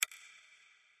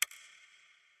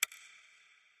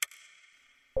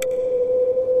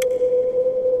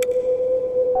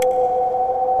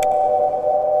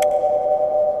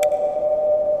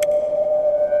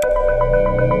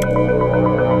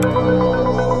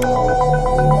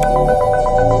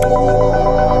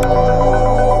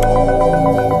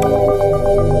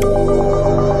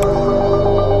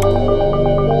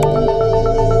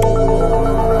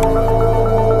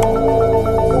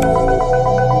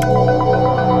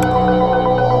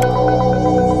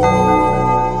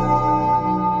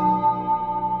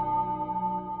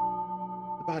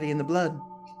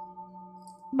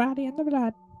and the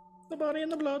blood. The body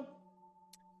and the blood.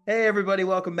 Hey, everybody.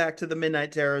 Welcome back to the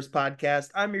Midnight Terrors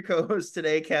podcast. I'm your co-host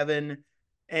today, Kevin,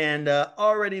 and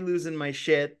already losing my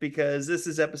shit because this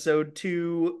is episode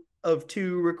 2 of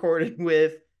 2 recorded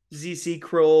with Z.C.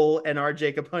 Krol and our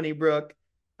Jacob Honeybrook,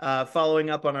 following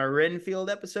up on our Renfield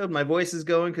episode. My voice is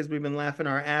going because we've been laughing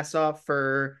our ass off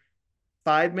for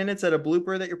 5 minutes at a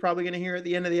blooper that you're probably going to hear at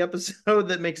the end of the episode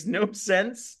that makes no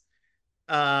sense.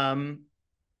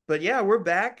 But yeah, we're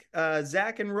back.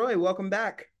 Zach and Roy, welcome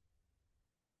back.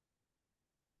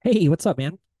 Hey, what's up,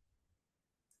 man?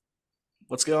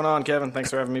 What's going on, Kevin?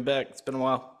 Thanks for having me back. It's been a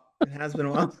while. It has been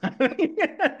a while.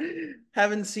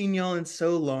 Haven't seen y'all in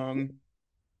so long.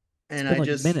 And It's been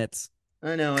like minutes.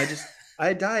 I know,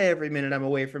 I die every minute I'm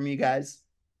away from you guys.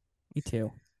 Me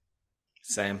too.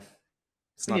 Same.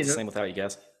 It's not the same without you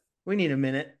guys. We need a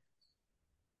minute.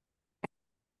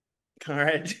 All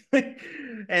right.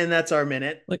 And that's our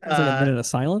minute. Like, is it a minute of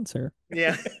silence or?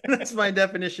 Yeah, that's my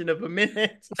definition of a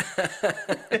minute.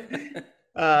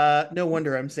 No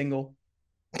wonder I'm single.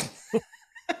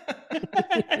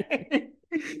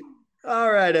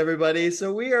 All right, everybody.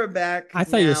 So we are back. I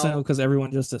thought you were single because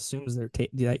everyone just assumes that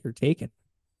you're taken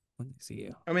when they see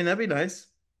you. I mean, that'd be nice.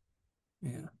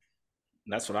 Yeah.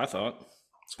 That's what I thought.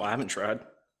 That's why I haven't tried.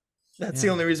 That's the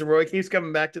only reason Roy keeps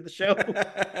coming back to the show.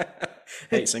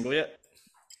 Hey, single yet?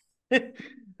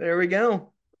 There we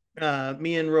go.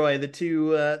 Me and Roy, the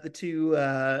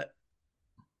two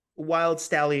wild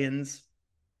stallions.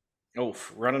 Oh,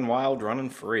 running wild, running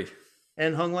free.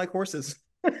 And hung like horses.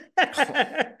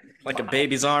 Like a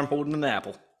baby's arm holding an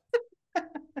apple.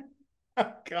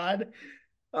 Oh, God.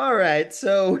 All right.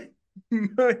 So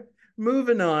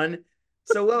moving on.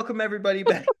 So welcome everybody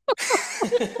back.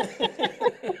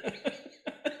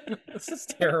 This is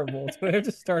terrible. Do I have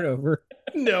to start over?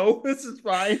 No, this is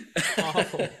fine.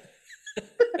 Awful.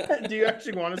 Do you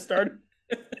actually want to start?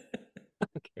 I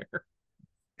don't care.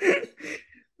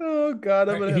 Oh, God,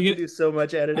 I'm going to have to do so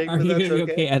much editing. Are you going to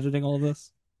be okay editing all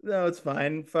this? No, it's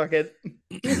fine. Fuck it.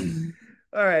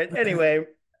 All right. Anyway,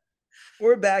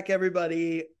 we're back,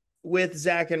 everybody, with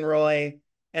Zach and Roy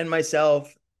and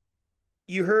myself.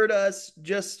 You heard us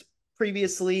just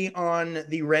previously on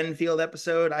the Renfield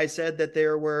episode. I said that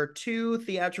there were 2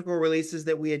 theatrical releases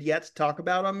that we had yet to talk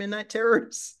about on Midnight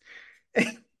Terrors.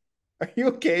 Are you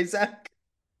okay, Zach?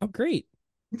 I'm great.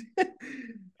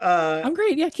 I'm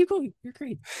great. Yeah, keep going. You're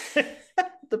great.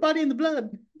 The body and the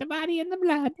blood. The body and the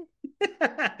blood.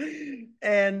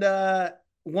 And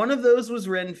one of those was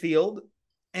Renfield.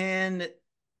 And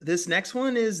this next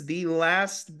one is the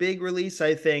last big release,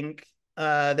 I think,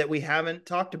 that we haven't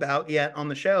talked about yet on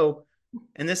the show.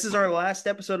 And this is our last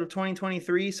episode of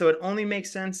 2023. So it only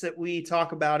makes sense that we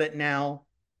talk about it now.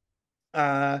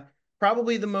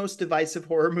 Probably the most divisive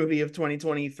horror movie of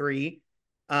 2023.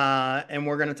 And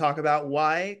we're going to talk about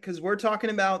why, because we're talking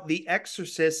about The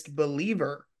Exorcist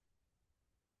Believer.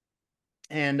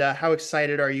 And how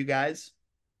excited are you guys?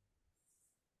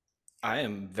 I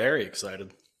am very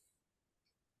excited.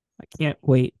 I can't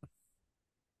wait.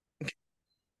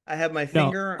 I have my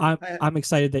finger. No, I'm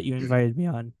excited that you invited me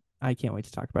on. I can't wait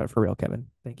to talk about it for real, Kevin.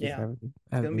 Thank you for having me.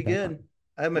 It's gonna be good. On.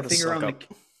 I have my finger on the.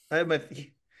 I have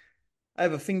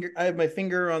my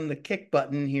finger on the kick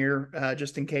button here,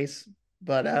 just in case.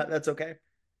 But that's okay.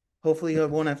 Hopefully, I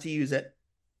won't have to use it.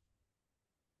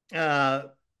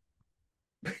 But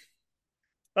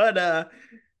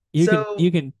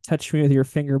you can touch me with your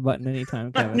finger button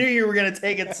anytime, Kevin. I knew you were gonna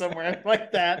take it somewhere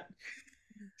like that.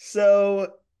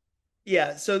 So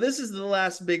yeah, so this is the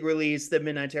last big release that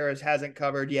Midnight Terrors hasn't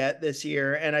covered yet this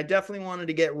year, and I definitely wanted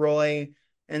to get Roy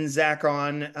and Zach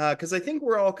on because I think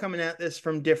we're all coming at this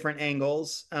from different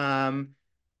angles.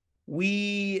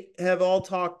 We have all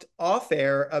talked off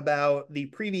air about the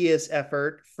previous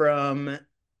effort from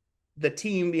the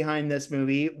team behind this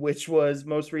movie, which was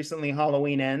most recently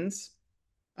Halloween Ends.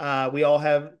 We all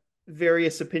have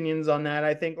various opinions on that,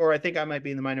 I think I might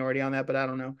be in the minority on that, but I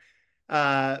don't know.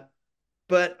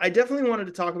 But I definitely wanted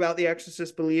to talk about The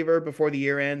Exorcist Believer before the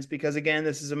year ends, because again,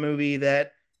 this is a movie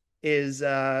that is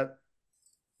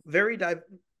very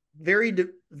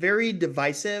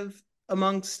divisive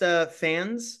amongst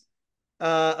fans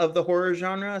of the horror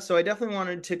genre. So I definitely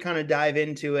wanted to kind of dive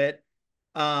into it.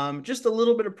 Just a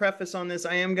little bit of preface on this.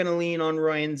 I am going to lean on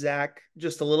Roy and Zach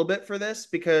just a little bit for this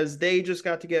because they just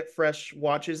got to get fresh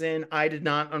watches in. I did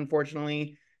not,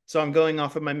 unfortunately. So I'm going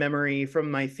off of my memory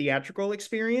from my theatrical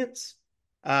experience.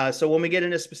 So when we get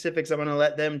into specifics, I'm going to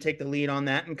let them take the lead on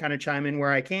that and kind of chime in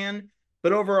where I can.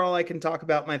 But overall, I can talk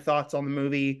about my thoughts on the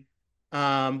movie.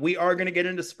 We are going to get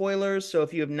into spoilers. So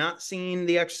if you have not seen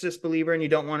The Exorcist Believer and you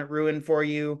don't want it ruined for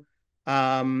you,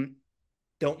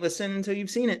 don't listen until you've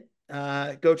seen it.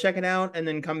 Go check it out and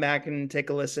then come back and take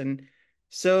a listen.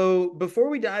 So before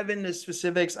we dive into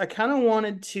specifics, I kind of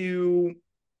wanted to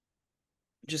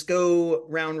just go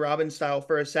round robin style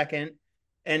for a second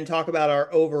and talk about our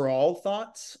overall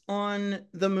thoughts on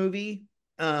the movie.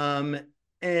 Um,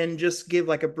 and just give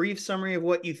like a brief summary of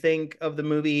what you think of the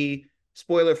movie,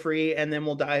 spoiler free, and then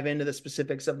we'll dive into the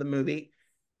specifics of the movie.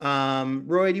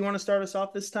 Roy, do you want to start us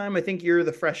off this time? I think you're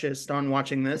the freshest on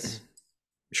watching this.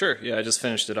 Sure. Yeah, I just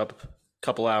finished it up a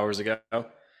couple hours ago.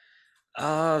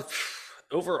 Uh,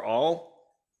 Overall,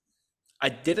 I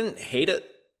didn't hate it,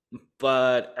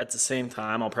 but at the same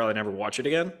time, I'll probably never watch it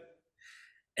again.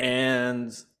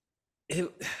 And it,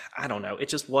 I don't know, it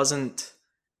just wasn't.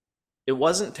 It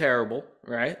wasn't terrible,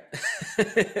 right?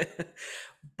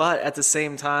 But at the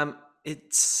same time,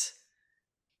 it's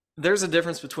there's a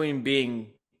difference between being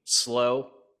slow,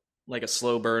 like a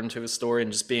slow burn to a story,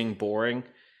 and just being boring.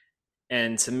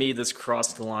 And to me, this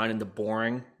crossed the line into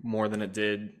boring more than it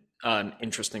did an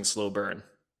interesting slow burn.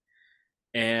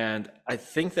 And I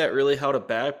think that really held it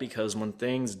back because when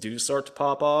things do start to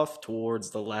pop off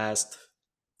towards the last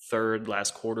third,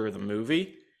 last quarter of the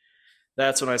movie,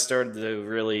 that's when I started to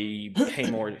really pay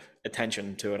more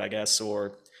attention to it, I guess,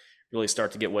 or really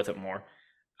start to get with it more.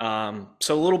 So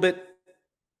a little bit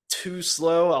too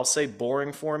slow, I'll say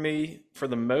boring for me for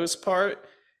the most part,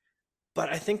 but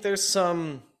I think there's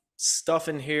some stuff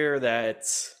in here that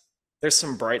there's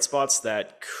some bright spots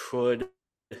that could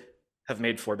have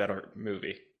made for a better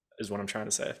movie, is what I'm trying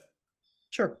to say.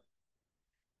 Sure.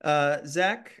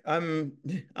 Zach, I'm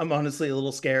honestly a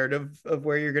little scared of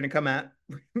where you're gonna come at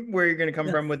where you're gonna come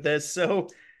from with this. So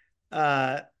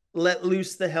uh let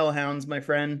loose the hellhounds, my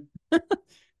friend.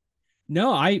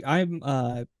 No,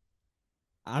 I'm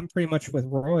pretty much with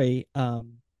Roy.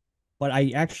 But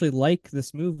I actually like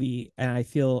this movie, and I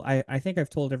think I've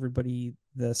told everybody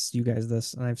this, you guys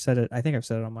this, and I've said it. I think I've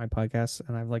said it on my podcast,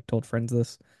 and I've like told friends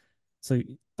this. So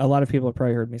a lot of people have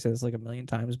probably heard me say this like a million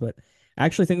times, but I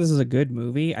actually think this is a good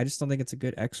movie. I just don't think it's a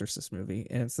good Exorcist movie,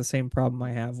 and it's the same problem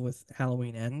I have with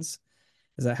Halloween Ends.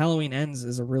 Is that Halloween Ends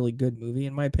is a really good movie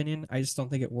in my opinion. I just don't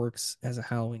think it works as a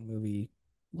Halloween movie,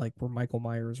 like where Michael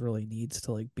Myers really needs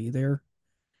to like be there.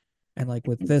 And like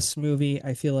with this movie,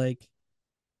 I feel like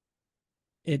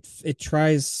it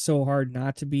tries so hard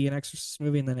not to be an Exorcist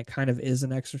movie, and then it kind of is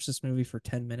an Exorcist movie for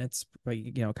 10 minutes, but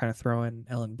kind of throw in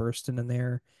Ellen Burstyn in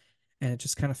there, and it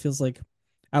just kind of feels like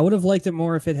I would have liked it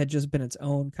more if it had just been its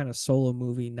own kind of solo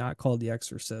movie, not called The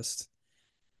Exorcist,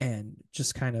 and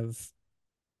just kind of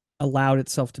allowed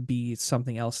itself to be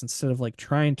something else instead of like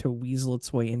trying to weasel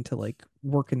its way into like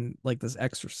working like this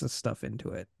Exorcist stuff into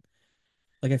it.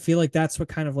 Like I feel like that's what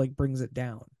kind of like brings it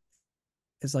down.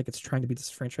 Is like it's trying to be this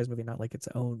franchise movie, not like its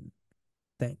own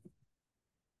thing.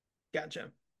 Gotcha.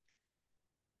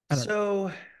 I don't know.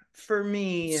 So for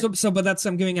me, But that's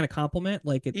I'm giving it a compliment.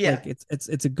 yeah,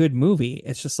 It's a good movie.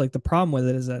 It's just like the problem with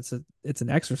it is that it's an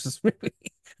Exorcist movie. I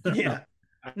don't know. yeah.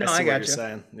 I No, I see what you're gotcha.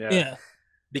 saying. Yeah. Yeah.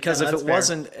 Because No, if that's it fair.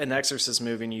 wasn't an Exorcist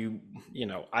movie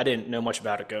and I didn't know much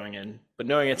about it going in, but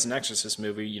knowing it's an Exorcist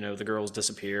movie, the girls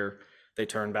disappear, they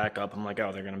turn back up. I'm like,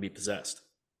 oh, they're going to be possessed.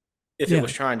 If it Yeah.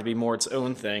 was trying to be more its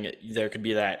own thing, there could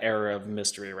be that era of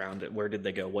mystery around it. Where did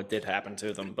they go? What did happen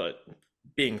to them? But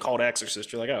being called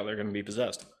Exorcist, you're like, oh, they're going to be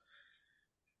possessed.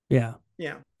 Yeah.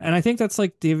 Yeah. And I think that's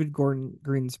like David Gordon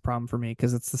Green's problem for me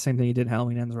because it's the same thing he did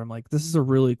Halloween Ends where I'm like, this is a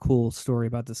really cool story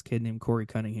about this kid named Corey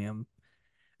Cunningham,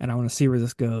 and I want to see where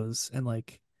this goes. And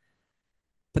like,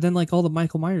 but then like all the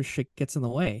Michael Myers shit gets in the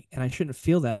way, and I shouldn't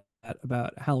feel that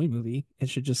about a Halloween movie. It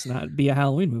should just not be a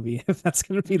Halloween movie if that's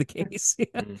going to be the case. Yeah.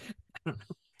 Mm.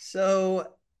 So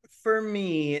for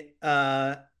me,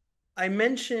 I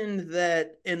mentioned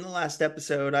that in the last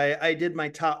episode, I did my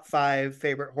top 5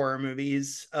 favorite horror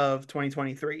movies of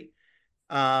 2023.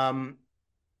 Um,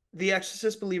 The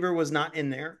Exorcist Believer was not in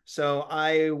there, so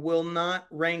I will not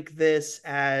rank this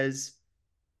as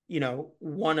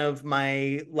one of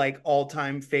my like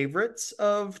all-time favorites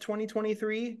of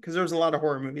 2023 because there was a lot of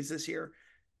horror movies this year.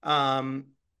 Um,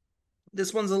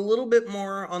 this one's a little bit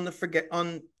more on the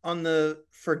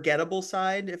forgettable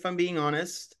side, if I'm being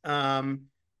honest.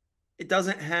 It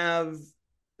doesn't have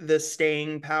the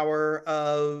staying power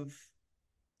of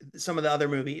some of the other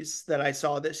movies that I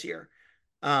saw this year.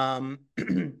 Um,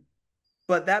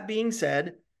 but that being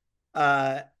said,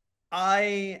 uh,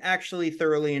 I actually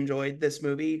thoroughly enjoyed this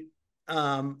movie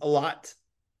a lot.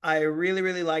 I really,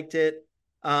 really liked it.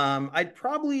 I'd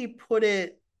probably put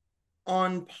it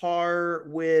on par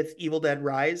with Evil Dead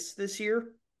Rise this year,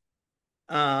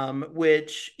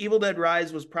 which Evil Dead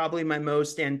Rise was probably my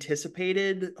most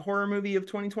anticipated horror movie of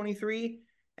 2023.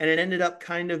 and it ended up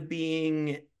kind of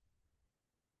being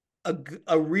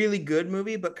a really good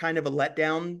movie, but kind of a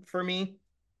letdown for me,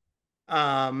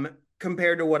 um,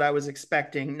 compared to what I was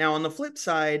expecting. Now, on the flip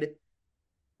side,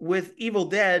 with Evil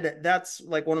Dead, that's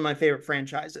like one of my favorite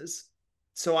franchises.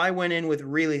 So I went in with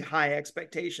really high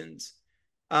expectations.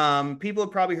 People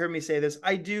have probably heard me say this.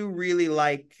 I do really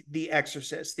like The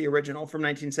Exorcist, the original from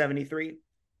 1973.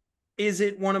 Is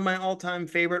it one of my all-time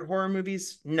favorite horror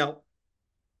movies? No.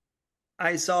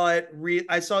 I saw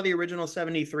the original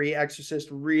 73 Exorcist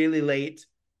really late,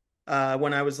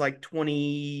 when I was like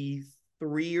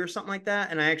 23 or something like that,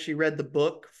 and I actually read the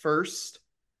book first,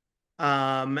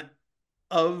 um,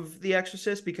 of The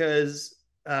Exorcist, because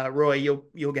Roy,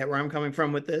 you'll get where I'm coming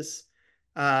from with this.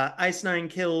 Ice Nine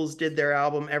Kills did their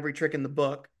album Every Trick in the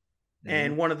Book, Mm-hmm.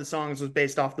 and one of the songs was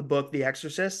based off the book The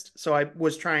Exorcist. So I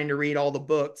was trying to read all the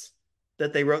books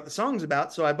that they wrote the songs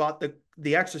about. So I bought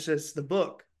the Exorcist the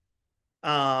book,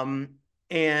 um,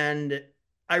 and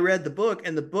I read the book,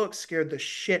 and the book scared the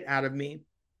shit out of me,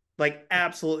 like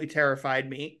absolutely terrified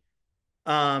me.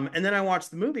 And then I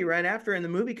watched the movie right after, and the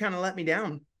movie kind of let me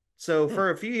down. So Hmm. for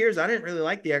a few years, I didn't really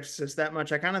like The Exorcist that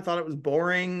much. I kind of thought it was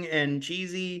boring and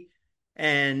cheesy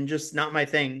and just not my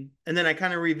thing. And then I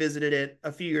kind of revisited it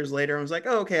a few years later and was like,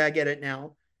 oh, okay, I get it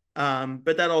now.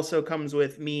 But that also comes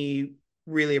with me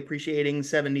really appreciating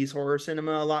 70s horror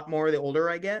cinema a lot more the older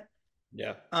I get.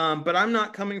 Yeah. But I'm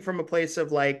not coming from a place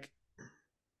of like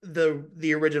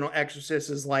the original Exorcist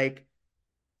is like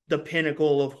the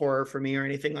pinnacle of horror for me or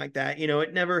anything like that. You know,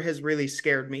 it never has really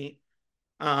scared me.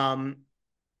 Um,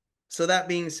 so that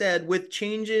being said, with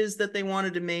changes that they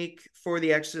wanted to make for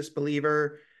the Exorcist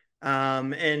Believer,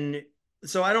 and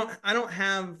so I don't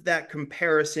have that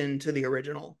comparison to the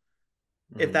original,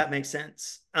 if Mm-hmm. that makes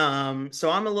sense. So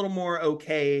I'm a little more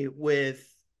okay with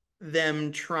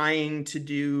them trying to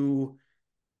do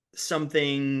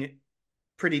something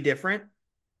pretty different.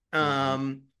 Mm-hmm.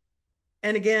 Um,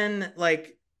 and again,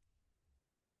 like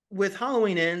with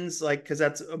Halloween Ends, like because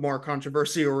that's a more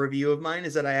controversial review of mine,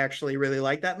 is that I actually really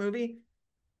like that movie.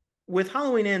 With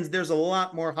Halloween Ends, there's a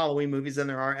lot more Halloween movies than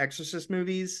there are Exorcist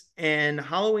movies, and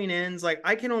Halloween Ends, like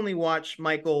I can only watch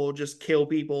Michael just kill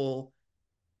people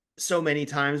so many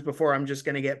times before I'm just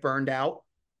gonna get burned out.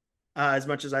 As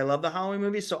much as I love the Halloween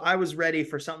movies, so I was ready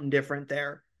for something different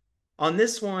there. On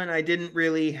this one, I didn't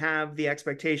really have the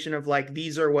expectation of like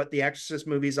these are what the Exorcist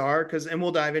movies are, because and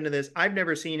we'll dive into this. I've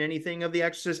never seen anything of the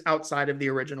Exorcist outside of the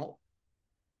original.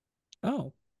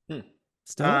 Oh, Hmm.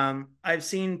 Stella? I've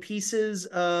seen pieces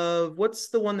of what's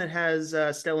the one that has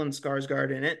Stellan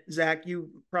Skarsgård in it. Zach, you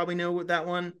probably know what that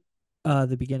one.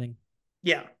 The beginning.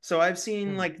 Yeah, so I've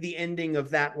seen Hmm. like the ending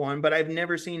of that one, but I've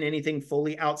never seen anything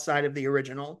fully outside of the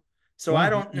original. So I Wow.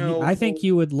 don't know I think full.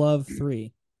 you would love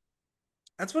three.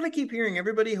 That's what I keep hearing.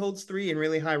 Everybody holds three in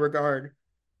really high regard.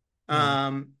 Yeah.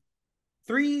 Um,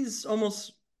 Three's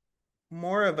almost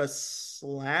more of a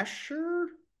slasher,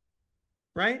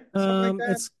 right? Something like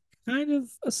that. It's kind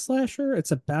of a slasher.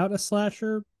 It's about a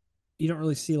slasher. You don't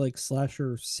really see like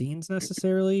slasher scenes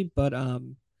necessarily, but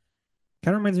kind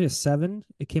of reminds me of Seven.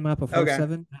 It came out before Okay,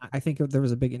 Seven. I think there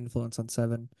was a big influence on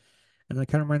Seven, and that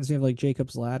kind of reminds me of like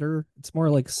Jacob's Ladder. It's more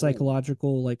like Ooh.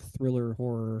 psychological, like thriller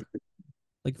horror,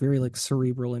 like very like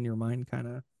cerebral in your mind kind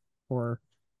of horror.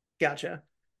 gotcha.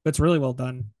 But it's really well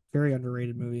done. Very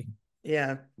underrated movie.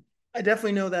 Yeah, I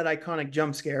definitely know that iconic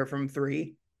jump scare from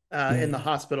three, in the Yeah.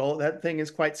 hospital. That thing is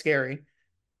quite scary.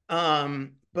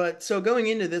 But so going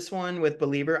into this one with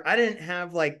Believer, I didn't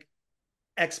have like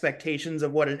expectations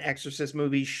of what an Exorcist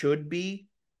movie should be.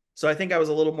 So I think I was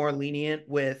a little more lenient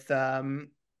with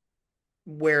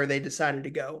where they decided to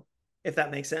go, if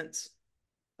that makes sense.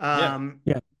 Yeah. Um,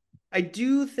 Yeah. I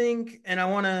do think, and I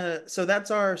want to, so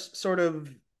that's our sort of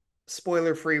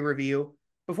spoiler free review.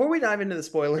 Before we dive into the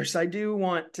spoilers, I do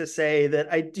want to say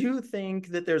that I do think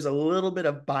that there's a little bit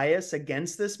of bias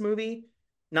against this movie,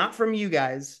 not from you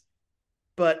guys,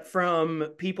 but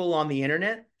from people on the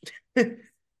internet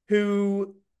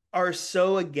who are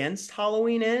so against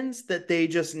Halloween Ends that they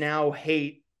just now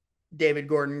hate David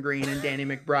Gordon Green and Danny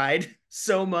McBride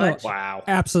so No, much Wow.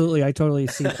 absolutely. I totally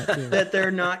see that too. that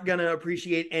they're not going to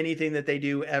appreciate anything that they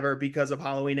do ever because of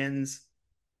Halloween Ends.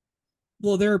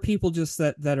 Well, there are people just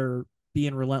that are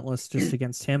being relentless just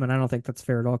against him, and I don't think that's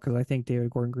fair at all because I think David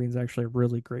Gordon Green's actually a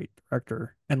really great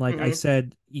director. And like I Mm-hmm.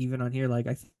 said, even on here, like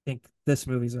I think this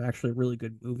movie's actually a really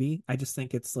good movie. I just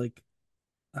think it's like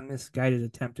a misguided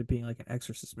attempt at being like an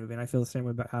Exorcist movie, and I feel the same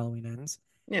way about Halloween Ends.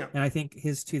 Yeah. And I think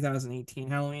his 2018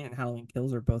 Halloween and Halloween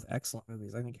Kills are both excellent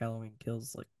movies. I think Halloween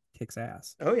Kills like kicks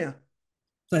ass. Oh, yeah.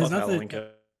 So it has Love nothing. Halloween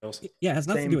Kills. Yeah, it has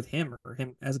nothing to do Same. with him or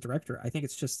him as a director. I think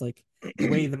it's just like the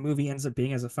way the movie ends up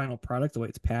being as a final product, the way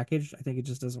it's packaged. I think it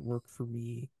just doesn't work for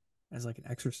me as like an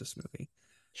Exorcist movie.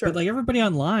 But Sure. like everybody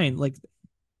online, like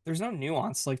there's no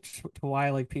nuance like to why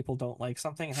like people don't like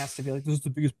something. It has to be like this is the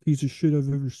biggest piece of shit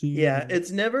I've ever seen, Yeah, or it's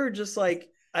never just like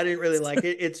I didn't really like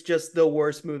it. It's just the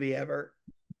worst movie ever.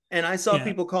 And I saw yeah,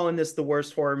 people calling this the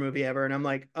worst horror movie ever, and I'm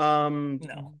like,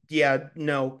 no, yeah,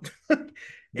 no. The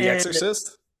And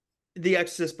Exorcist? The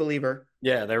Exorcist Believer,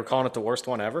 Yeah, they were calling it the worst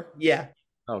one ever. yeah,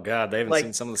 Oh God, they haven't seen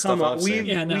like some of the come stuff on, I've seen.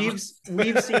 yeah, no.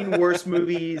 we've seen worse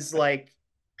movies like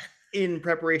in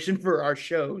preparation for our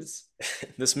shows.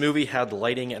 This movie had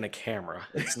lighting and a camera.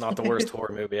 It's not the worst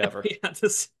horror movie ever. Yeah,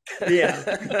 just Yeah,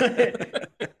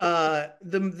 but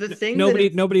the thing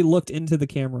that nobody looked into the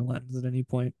camera lens at any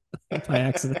point by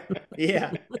accident.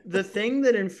 yeah, the thing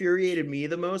that infuriated me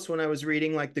the most when I was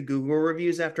reading like the Google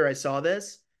reviews after I saw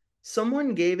this,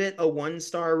 someone gave it a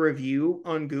 1-star review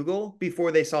on Google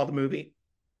before they saw the movie,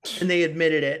 and they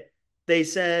admitted it. They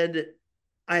said,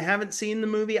 I haven't seen the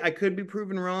movie. I could be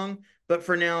proven wrong, but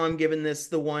for now, I'm giving this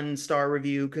the 1-star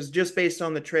review because just based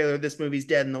on the trailer, this movie's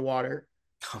dead in the water.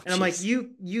 Oh And I'm like,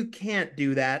 jeez. you can't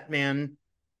do that, man.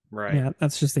 Right. Yeah,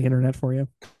 that's just the internet for you.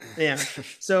 Yeah.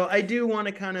 So I do want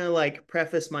to kind of like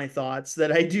preface my thoughts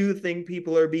that I do think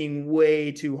people are being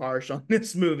way too harsh on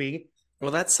this movie.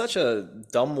 Well, that's such a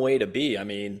dumb way to be. I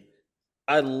mean,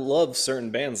 I love certain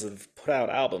bands that have put out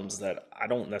albums that I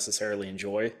don't necessarily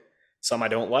enjoy. Some I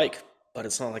don't like, but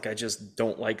it's not like I just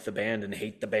don't like the band and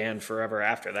hate the band forever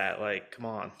after that. Like, come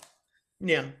on.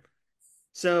 Yeah.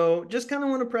 So just kind of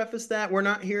want to preface that we're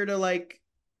not here to like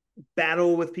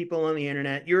battle with people on the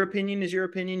internet. Your opinion is your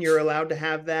opinion. You're allowed to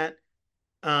have that.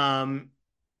 Um,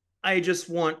 I just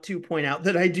want to point out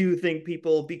that I do think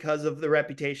people, because of the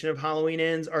reputation of Halloween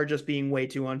Ends, are just being way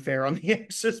too unfair on The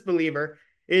Exorcist Believer.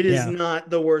 It is Yeah, not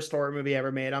the worst horror movie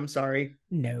ever made. I'm sorry.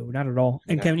 no, not at all.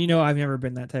 And No. Kevin, I've never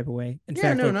been that type of way. In Yeah,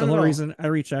 fact, no, like the not at whole all. reason I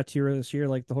reached out to you this year,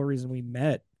 like the whole reason we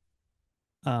met,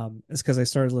 is because I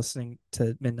started listening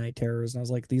to Midnight Terrors, and I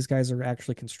was like, these guys are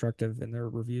actually constructive in their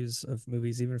reviews of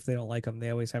movies, even if they don't like them. They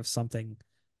always have something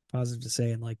positive to say,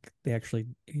 and like they actually,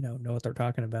 know what they're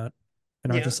talking about,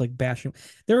 and aren't Yeah, just like bashing.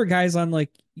 There are guys on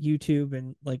like YouTube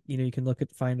and like you can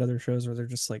find other shows where they're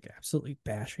just like absolutely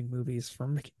bashing movies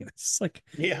from it's like,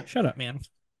 yeah. shut up, man.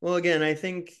 Well, again, I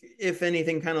think if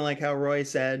anything, kind of like how Roy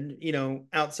said,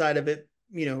 outside of it,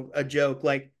 a joke,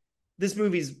 like this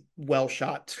movie's well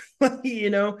shot.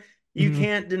 You Mhm.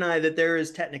 can't deny that there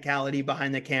is technicality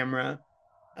behind the camera,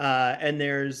 and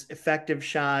there's effective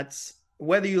shots.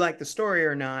 Whether you like the story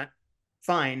or not,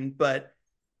 fine, but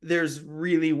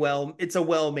it's a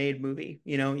well made movie.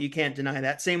 You can't deny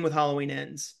that. Same with Halloween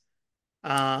Ends.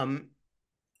 Um,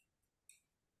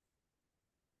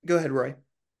 Go ahead, Roy.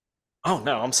 Oh,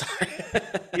 no, I'm sorry.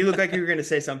 You look like you were going to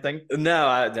say something. No,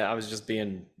 I was just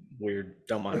being weird.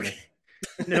 Don't mind Okay. me.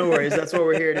 No worries. That's what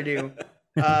we're here to do.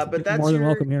 But You're that's more than your,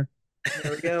 welcome here.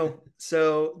 there we go.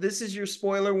 So this is your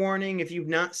spoiler warning. If you've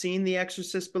not seen The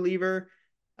Exorcist Believer,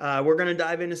 we're going to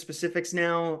dive into specifics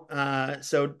now.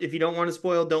 So if you don't want to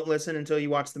spoil, don't listen until you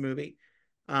watch the movie.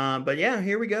 But yeah,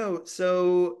 here we go.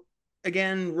 So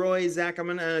again, Roy, Zach, I'm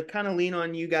going to kind of lean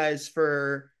on you guys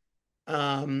for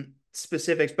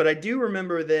specifics, but I do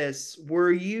remember this.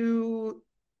 Were you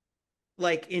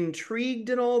like intrigued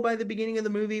at all by the beginning of the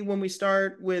movie when we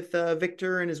start with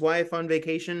Victor and his wife on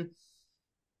vacation?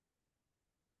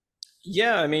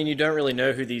 Yeah, I mean, you don't really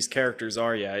know who these characters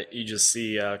are yet. You just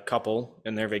see a couple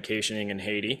and they're vacationing in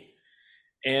Haiti.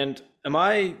 And am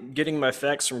I getting my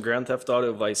facts from Grand Theft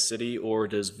Auto Vice City, or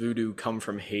does voodoo come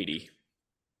from Haiti?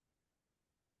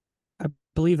 I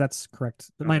believe that's correct.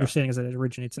 But my Okay. understanding is that it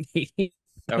originates in Haiti.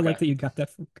 I Okay. like that you got that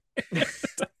from. I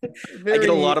get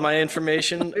a lot Very, of my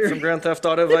information from very, Grand Theft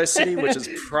Auto Vice City, which is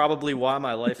probably why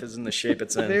my life is in the shape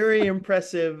it's in. very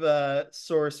impressive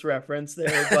source reference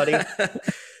there, buddy.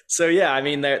 So yeah, I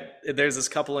mean, there's this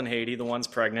couple in Haiti. The one's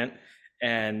pregnant,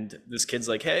 and this kid's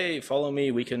like, "Hey, follow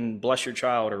me. We can bless your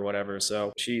child or whatever."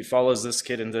 So she follows this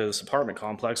kid into this apartment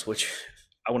complex, which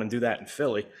I wouldn't do that in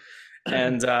Philly.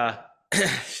 And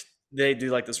they do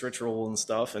like this ritual and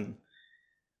stuff, and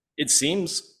it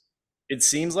seems it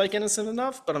seems like innocent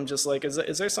enough, but I'm just like, is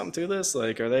there something to this?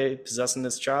 Like, are they possessing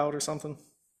this child or something?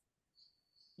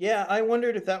 Yeah, I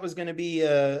wondered if that was going to be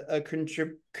a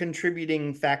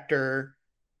contributing factor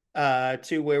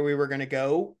to where we were going to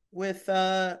go with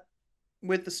the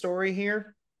story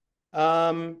here.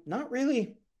 Not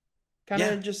really. Kind Yeah,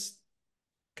 of just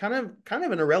kind of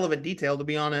an irrelevant detail, to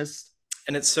be honest.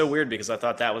 and it's so weird because I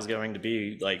thought that was going to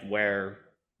be like where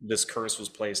this curse was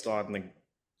placed on the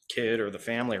kid or the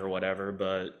family or whatever,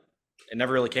 but It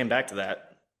never really came back to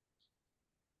that.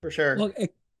 for sure. Well,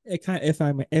 it kind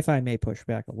of, if I may push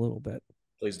back a little bit,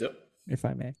 Please do. if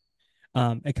I may,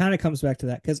 it kind of comes back to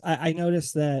that because I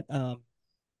noticed that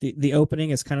the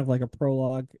opening is kind of like a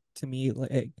prologue to me.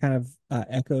 It kind of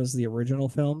echoes the original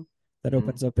film that Mhm.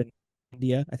 opens up in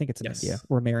India. I think it's in India Yes.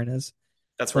 where Marin is.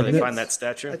 That's where Like they I think the find that it's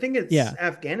statue. I think it's yeah,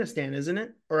 Afghanistan, isn't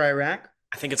it? Or Iraq?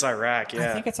 I think it's Iraq. I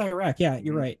Yeah. think it's Iraq. Yeah,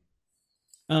 you're Mhm.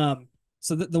 right.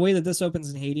 So the way that this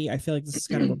opens in Haiti, I feel like this is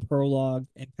kind of a prologue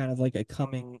and kind of like a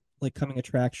coming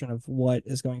attraction of what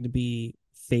is going to be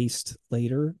faced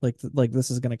later. Like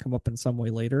this is going to come up in some way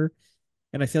later.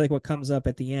 And I feel like what comes up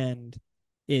at the end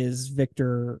is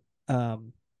Victor,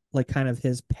 like kind of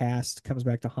his past comes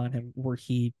back to haunt him, where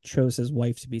he chose his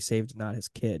wife to be saved, not his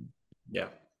kid. Yeah.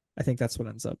 I think that's what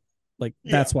ends up like.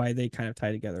 Yeah. That's why they kind of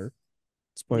tie together.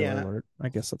 Spoiler Yeah. alert. I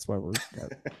guess that's why we're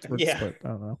Yeah. split. I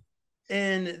don't know.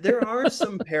 And there are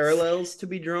some parallels to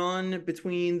be drawn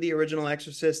between the original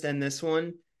Exorcist and this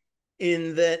one,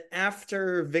 in that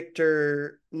after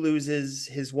Victor loses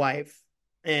his wife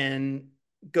and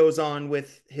goes on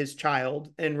with his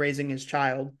child and raising his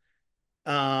child,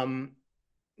 um,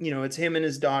 it's him and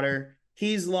his daughter.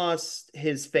 He's lost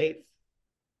his faith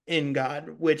in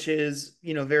God, which is,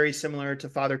 very similar to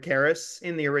Father Karras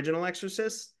in the original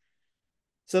Exorcist.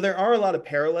 So there are a lot of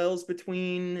parallels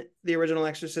between the original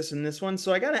Exorcist and this one.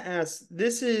 So I got to ask,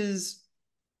 this is,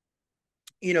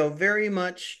 very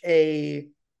much a,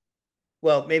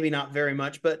 well, maybe not very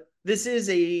much, but this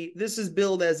is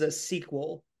billed as a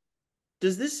sequel.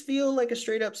 Does this feel like a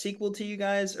straight up sequel to you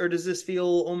guys, or does this feel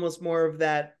almost more of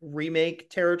that remake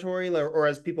territory, or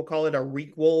as people call it, a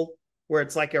requel, where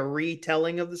it's like a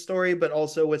retelling of the story, but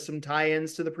also with some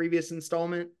tie-ins to the previous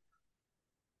installment?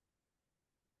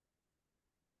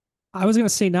 I was gonna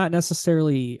say not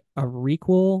necessarily a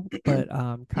requel, but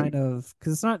kind of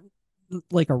because it's not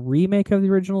like a remake of the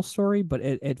original story, but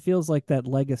it feels like that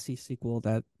legacy sequel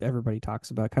that everybody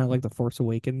talks about, kind of like The Force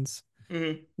Awakens,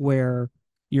 Mm-hmm. where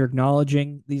you're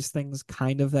acknowledging these things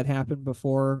kind of that happened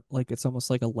before. Like it's almost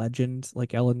like a legend.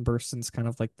 Like Ellen Burstyn's kind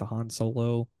of like the Han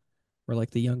Solo, where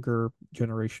like the younger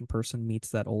generation person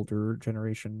meets that older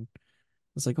generation.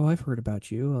 It's like, oh, I've heard about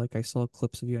you. Like I saw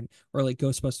clips of you, or like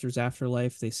Ghostbusters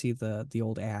Afterlife. They see the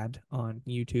old ad on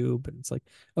YouTube, and it's like,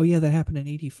 oh yeah, that happened in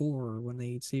 '84 when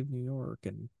they saved New York,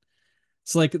 and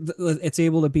it's like it's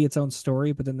able to be its own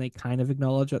story, but then they kind of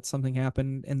acknowledge that something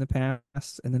happened in the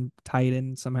past, and then tie it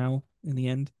in somehow in the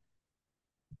end.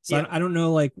 So Yeah. I don't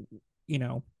know, like you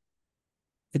know,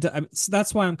 so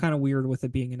that's why I'm kind of weird with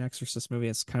it being an Exorcist movie.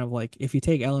 It's kind of like if you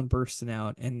take Ellen Burstyn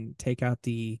out and take out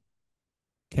the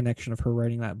connection of her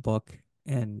writing that book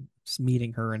and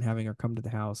meeting her and having her come to the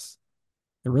house.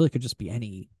 It really could just be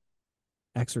any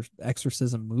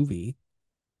exorcism movie.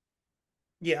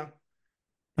 Yeah.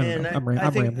 I don't And know. I, I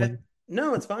I'm think rambling.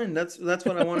 no, it's fine. That's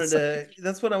what I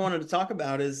wanted to talk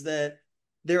about, is that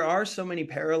there are so many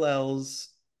parallels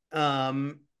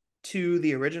um to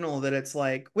the original, that it's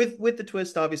like, with the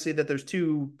twist obviously that there's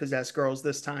two possessed girls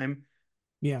this time.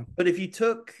 Yeah, But if you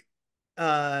took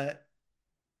uh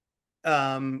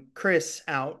Chris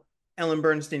out, Ellen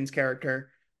Bernstein's character,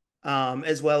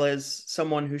 as well as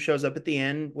someone who shows up at the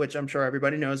end, which I'm sure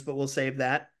everybody knows, but we'll save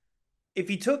that. If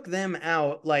you took them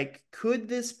out, like, could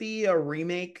this be a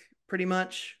remake pretty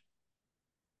much?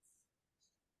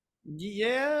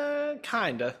 Yeah,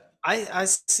 kinda. I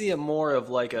see it more of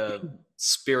like a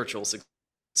spiritual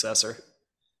successor.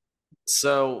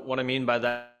 So what I mean by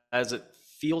that is it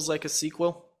feels like a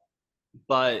sequel,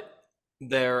 but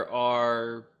there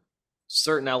are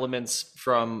certain elements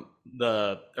from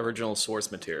the original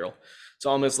source material. It's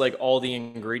almost like all the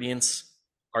ingredients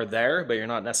are there, but you're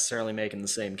not necessarily making the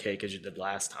same cake as you did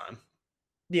last time.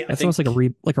 Yeah. I it's almost like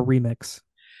think, a remix.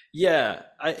 yeah,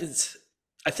 I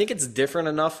think it's different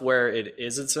enough where it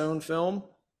is its own film,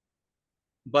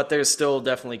 but there's still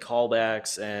definitely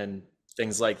callbacks and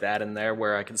things like that in there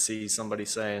where I can see somebody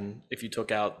saying if you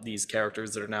took out these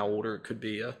characters that are now older, it could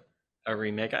be a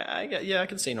remake. Yeah, I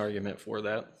can see an argument for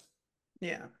that.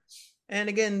 Yeah. And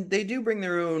again, they do bring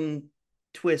their own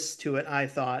twist to it, I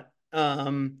thought. Yeah,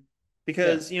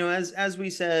 Because, as we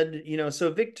said,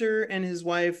 so Victor and his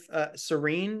wife,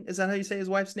 Serene, is that how you say his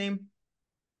wife's name?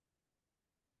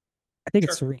 I think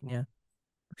it's sure. Serene, yeah,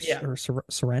 Yeah. or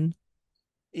Seren.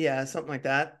 Yeah, something like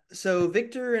that. So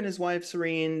Victor and his wife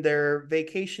Serene, they're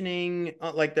vacationing,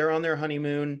 like they're on their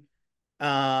honeymoon.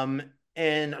 Um,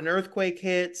 and an earthquake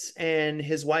hits, and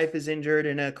his wife is injured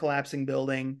in a collapsing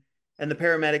building. And the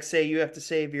paramedics say you have to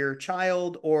save your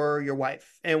child or your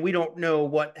wife. And we don't know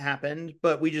what happened,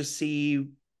 but we just see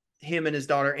him and his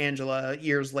daughter Angela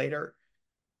years later.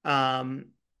 Um,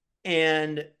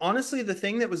 And honestly, the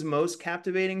thing that was most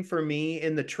captivating for me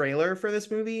in the trailer for this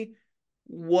movie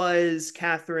was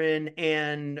Catherine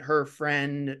and her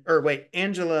friend, or wait,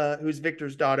 Angela, who's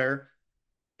Victor's daughter,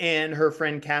 and her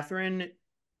friend Catherine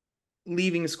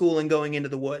leaving school and going into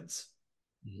the woods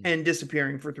Mhm. and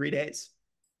disappearing for 3 days.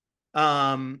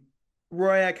 Um,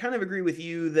 Roy, I kind of agree with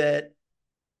you that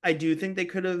I do think they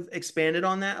could have expanded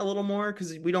on that a little more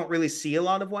because we don't really see a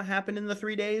lot of what happened in the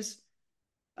 3 days.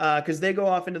 Because they go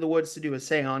off into the woods to do a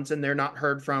seance and they're not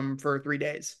heard from for 3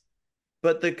 days.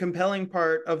 But the compelling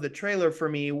part of the trailer for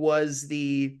me was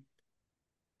the,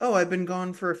 oh, I've been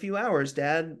gone for a few hours,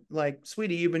 Dad. Like,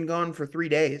 sweetie, you've been gone for 3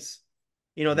 days.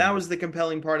 That Mhm. was the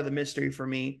compelling part of the mystery for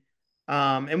me.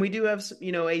 And we do have,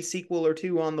 a sequel or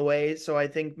two on the way. So I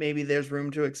think maybe there's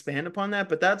room to expand upon that.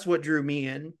 But that's what drew me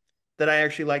in, that I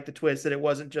actually liked the twist, that it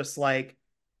wasn't just like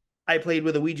I played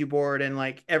with a Ouija board and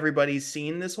like everybody's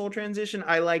seen this whole transition.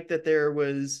 I like that there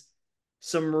was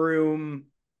some room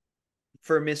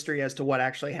for mystery as to what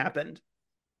actually happened.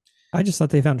 I just thought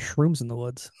they found shrooms in the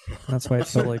woods. That's why it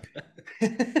felt like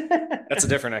That's a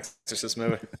different Exorcist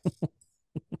movie.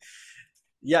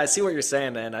 Yeah, I see what you're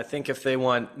saying, and I think if they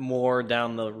went more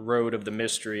down the road of the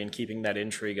mystery and keeping that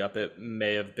intrigue up, it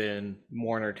may have been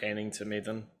more entertaining to me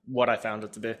than what I found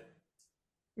it to be.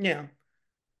 Yeah.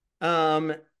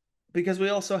 Um, because we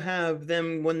also have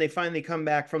them when they finally come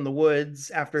back from the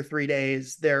woods after 3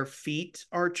 days, their feet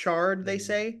are charred, they Mhm.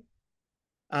 say,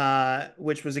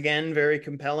 which was again very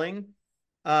compelling.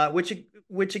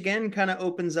 Which again kind of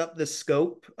opens up the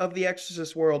scope of the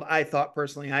Exorcist world. I thought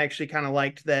personally, I actually kind of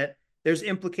liked that there's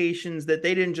implications that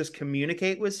they didn't just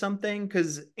communicate with something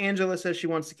because Angela says she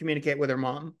wants to communicate with her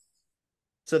mom.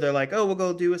 So they're like, oh, we'll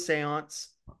go do a seance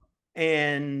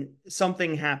and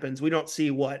something happens. We don't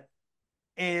see what.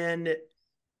 And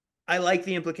I like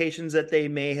the implications that they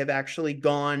may have actually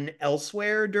gone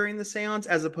elsewhere during the seance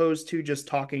as opposed to just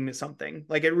talking to something.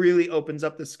 Like it really opens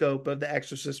up the scope of the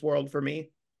Exorcist world for me.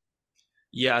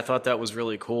 Yeah, I thought that was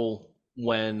really cool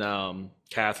when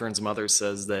Catherine's mother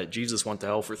says that Jesus went to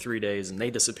hell for 3 days and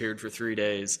they disappeared for 3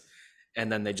 days,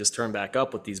 and then they just turned back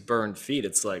up with these burned feet.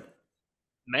 It's like,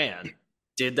 man,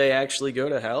 did they actually go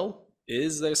to hell?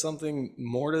 Is there something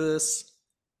more to this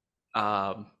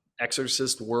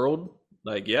Exorcist world?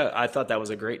 Like, yeah, I thought that was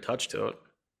a great touch to it.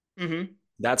 Mm-hmm.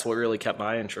 That's what really kept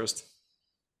my interest.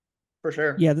 For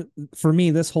sure. yeah, for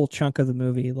me, this whole chunk of the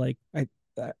movie, like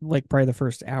probably the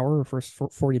first hour or first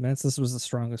 40 minutes, this was the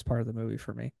strongest part of the movie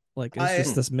for me. Like it's I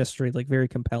just Hmm. this mystery, like very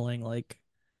compelling, like,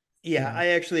 you Yeah, know, I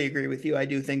actually agree with you. I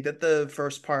do think that the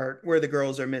first part where the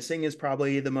girls are missing is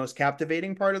probably the most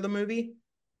captivating part of the movie.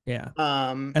 yeah.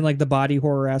 Um, And like the body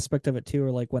horror aspect of it too,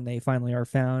 or like when they finally are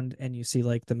found and you see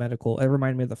like the medical, it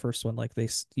reminded me of the first one, like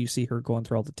you see her going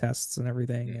through all the tests and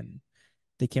everything, and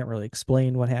they can't really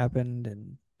explain what happened.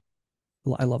 And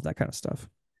I love that kind of stuff.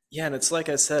 Yeah, and it's like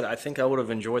I said, I think I would have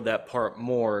enjoyed that part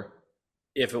more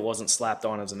if it wasn't slapped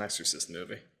on as an Exorcist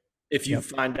movie. If you Yep.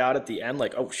 find out at the end,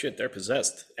 like, oh shit, they're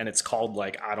possessed, and it's called,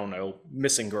 like, I don't know,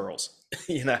 Missing Girls,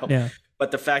 you know? Yeah.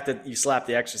 But the fact that you slap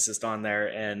the Exorcist on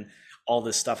there and all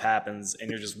this stuff happens and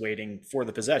you're just waiting for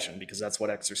the possession because that's what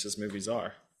Exorcist movies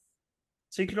are.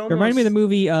 so you could It reminded me of the almost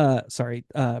movie no,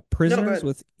 go Prisoners ahead.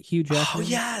 with Hugh Oh, Jackman.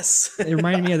 yes. It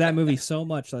reminded me of that movie so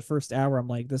much. That first hour, I'm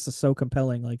like, this is so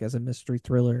compelling, like as a mystery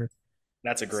thriller.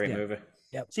 That's a great Yeah. movie.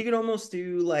 Yep. So you could almost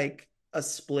do like a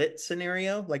Split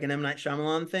scenario, like an M Night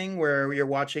Shyamalan thing, where you're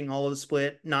watching all of the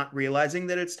Split, not realizing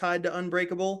that it's tied to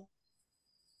Unbreakable.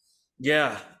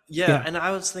 Yeah, yeah, Yeah. and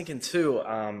I was thinking too,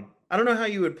 I don't know how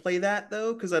you would play that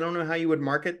though, because I don't know how you would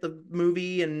market the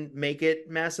movie and make it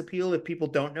mass appeal if people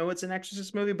don't know it's an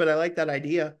Exorcist movie. But I like that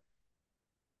idea.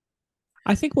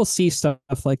 I think we'll see stuff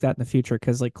like that in the future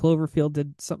because like Cloverfield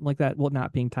did something like that. Well,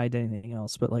 not being tied to anything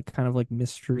else, but like kind of like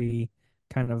mystery,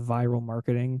 kind of viral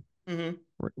marketing Hmm.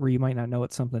 where you might not know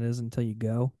what something is until you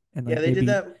go. And Yeah, like they did maybe,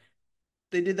 that.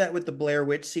 They did that with the Blair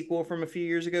Witch sequel from a few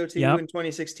years ago too. yep, In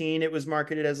 2016, it was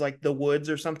marketed as like The Woods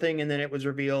or something, and then it was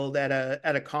revealed at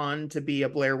a con to be a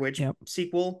Blair Witch yep.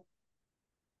 sequel.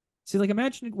 See, like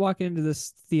imagine walking into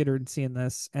this theater and seeing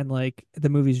this, and like the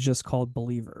movie's just called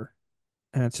Believer,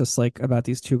 and it's just like about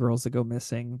these two girls that go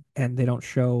missing, and they don't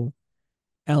show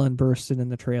Ellen Burstyn in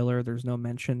the trailer. There's no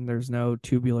mention. There's no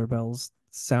Tubular Bells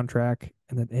soundtrack,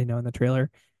 and then in the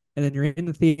trailer, and then you're in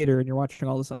the theater and you're watching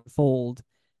all this unfold,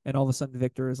 and all of a sudden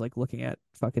Victor is like looking at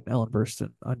fucking Ellen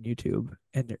Burstyn on YouTube,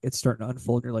 and it's starting to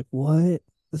unfold. And you're like, what?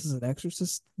 This is an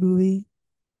Exorcist movie?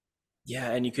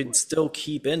 yeah, and you could still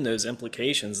keep in those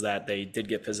implications that they did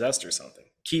get possessed or something.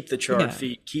 Keep the charred Yeah,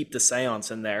 feet, keep the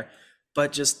seance in there,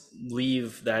 but just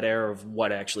leave that air of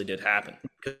what actually did happen.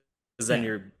 Because then Yeah.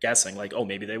 you're guessing like, oh,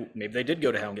 maybe they did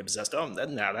go to hell and get possessed. Oh, no,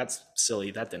 that's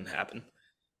silly. That didn't happen.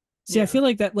 See, I Yeah. feel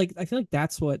like that, like, I feel like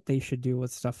that's what they should do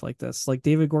with stuff like this. Like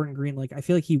David Gordon Green, like, I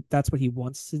feel like that's what he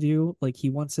wants to do. Like, he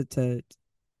wants it to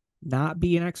not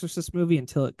be an Exorcist movie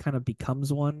until it kind of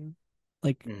becomes one,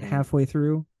 like, Hmm. halfway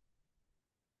through.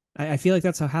 I feel like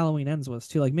that's how Halloween Ends was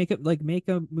too. Make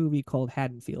a movie called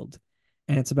Haddonfield,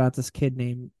 and it's about this kid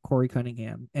named Corey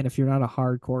Cunningham. And if you're not a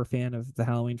hardcore fan of the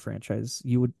Halloween franchise,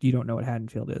 you don't know what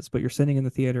Haddonfield is. But you're sitting in the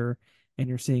theater and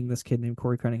you're seeing this kid named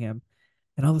Corey Cunningham,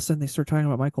 and all of a sudden they start talking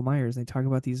about Michael Myers. And they talk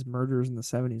about these murders in the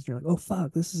 '70s. And you're like, oh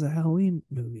fuck, this is a Halloween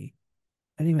movie.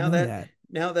 I didn't even Now know that that.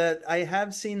 now that I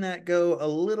have seen that go a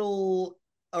little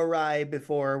awry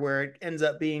before, where it ends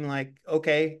up being like,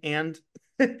 okay, and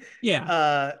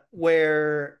Yeah.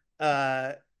 where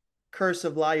Curse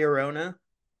of La Llorona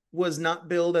was not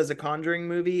billed as a Conjuring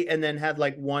movie, and then had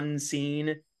like one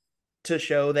scene to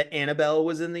show that Annabelle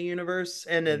was in the universe,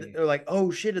 and they're like, oh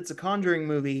shit, it's a Conjuring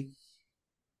movie.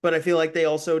 But I feel like they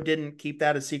also didn't keep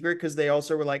that a secret, because they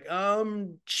also were like,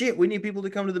 shit, we need people to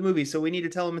come to the movie, so we need to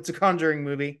tell them it's a Conjuring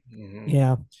movie. Hmm.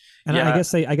 Yeah. And Yeah. I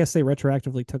guess they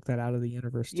retroactively took that out of the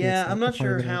universe too. It's Yeah, I'm not a not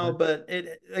part of sure it how, anymore. but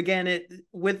it again, it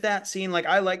with that scene, like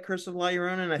I like Curse of La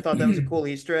Llorona, and I thought that was a cool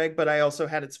Easter egg, but I also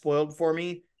had it spoiled for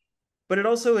me. But it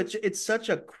also it's such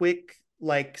a quick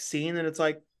like scene that it's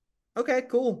like, okay,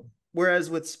 cool. Whereas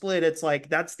with Split, it's like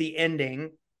that's the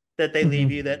ending that they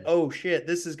leave you, that Mhm. oh shit,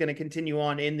 this is going to continue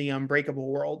on in the Unbreakable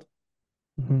world.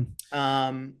 Hmm.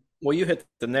 Um, Well, you hit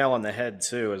the nail on the head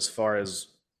too, as far as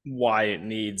why it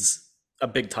needs a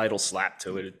big title slap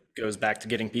to it. It goes back to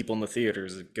getting people in the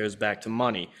theaters. It goes back to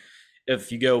money.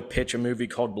 If you go pitch a movie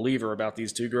called Believer about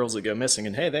these two girls that go missing,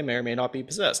 and hey, they may or may not be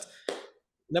possessed,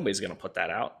 nobody's going to put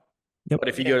that out. Yep. But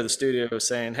if you go yeah. to the studio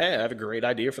saying, hey, I have a great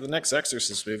idea for the next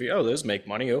Exorcist movie, oh, those make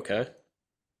money, okay.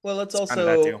 Well, It's kind of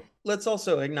that deal. let's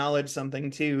also acknowledge something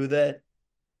too, that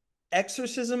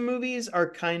exorcism movies are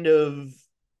kind of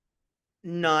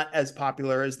not as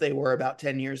popular as they were about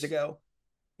 10 years ago.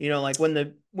 You know, like when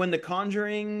the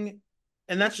Conjuring,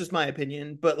 and that's just my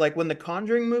opinion, but like when the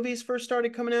Conjuring movies first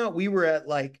started coming out, we were at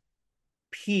like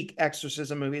peak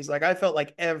exorcism movies. Like I felt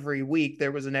like every week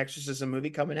there was an exorcism movie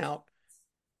coming out.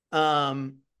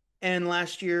 Um and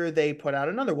last year they put out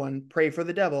another one, Pray for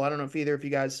the Devil. I don't know if either of you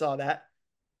guys saw that.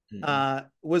 Mm-mm.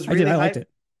 Was I did. really I liked hype. it.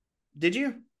 Did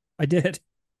you? I did.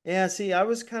 Yeah, see, I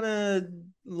was kind of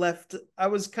left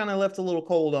a little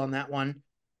cold on that one.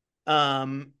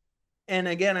 Um and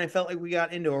again, I felt like we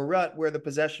got into a rut where the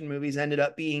possession movies ended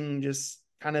up being just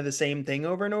kind of the same thing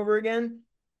over and over again.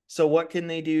 So what can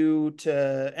they do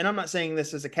to, and I'm not saying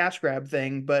this is a cash grab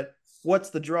thing, but what's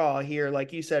the draw here?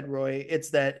 Like you said, Roy, it's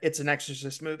that it's an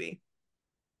Exorcist movie.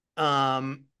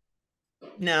 Um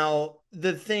Now,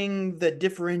 the thing that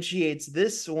differentiates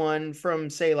this one from,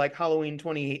 say, like Halloween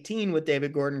 2018 with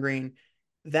David Gordon Green,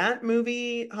 that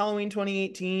movie, Halloween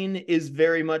 2018, is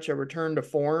very much a return to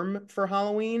form for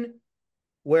Halloween.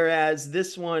 Whereas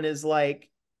this one is like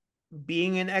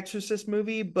being an Exorcist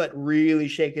movie, but really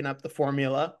shaking up the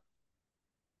formula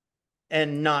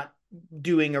and not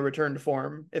doing a return to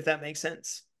form, if that makes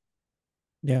sense.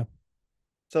 Yeah.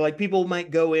 So, like, people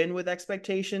might go in with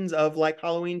expectations of like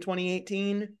Halloween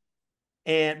 2018.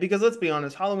 And because let's be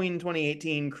honest, Halloween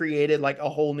 2018 created like a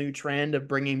whole new trend of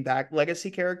bringing back legacy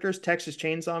characters. Texas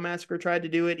Chainsaw Massacre tried to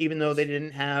do it, even though they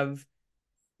didn't have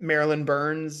Marilyn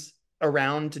Burns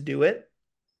around to do it.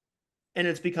 And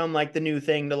it's become like the new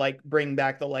thing to like bring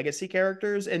back the legacy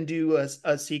characters and do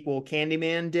a sequel.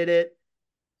 Candyman did it.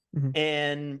 Hmm.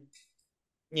 And,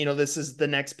 you know, this is the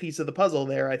next piece of the puzzle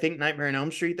there. I think Nightmare on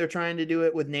Elm Street, they're trying to do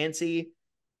it with Nancy.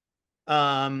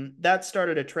 That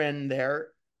started a trend there.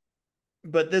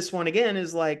 But this one again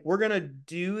is like, we're gonna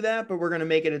do that, but we're gonna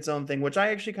make it its own thing, which I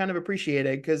actually kind of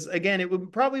appreciated, because again, it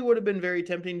would have been very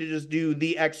tempting to just do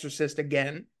The Exorcist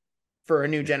again for a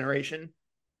new generation.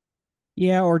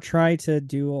 Yeah, or try to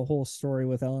do a whole story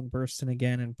with Ellen Burstyn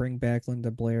again and bring back Linda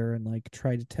Blair and like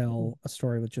try to tell a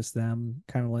story with just them,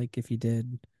 kind of like if you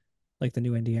did like the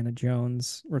new Indiana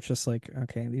Jones, where it's just like,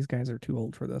 okay, these guys are too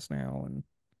old for this now. And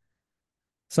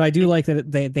so I do like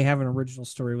that they have an original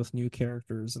story with new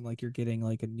characters and like you're getting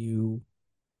like a new,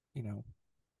 you know,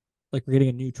 like we're getting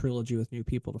a new trilogy with new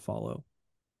people to follow.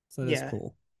 So that is Yeah.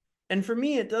 cool. And for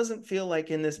me, it doesn't feel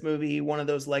like in this movie one of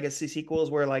those legacy sequels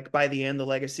where like by the end the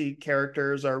legacy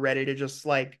characters are ready to just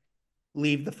like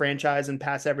leave the franchise and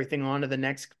pass everything on to the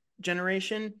next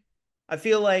generation. I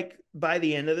feel like by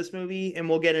the end of this movie, and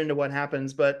we'll get into what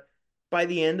happens, but by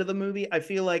the end of the movie, I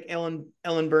feel like Ellen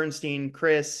Bernstein,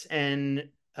 Chris, and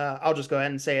I'll just go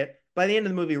ahead and say it. By the end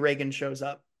of the movie, Reagan shows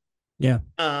up. Yeah.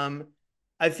 Um,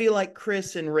 I feel like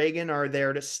Chris and Reagan are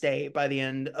there to stay by the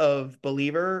end of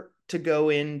Believer to go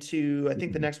into, I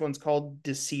think the next one's called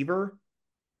Deceiver.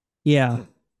 Yeah.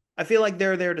 I feel like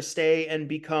they're there to stay and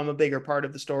become a bigger part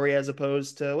of the story as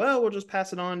opposed to, well, we'll just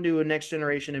pass it on to a next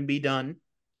generation and be done.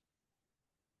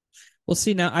 Well,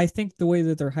 see, now I think the way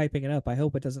that they're hyping it up, I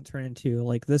hope it doesn't turn into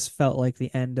like this felt like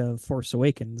the end of Force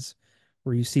Awakens,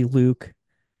 where you see Luke,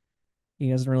 he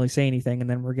doesn't really say anything, and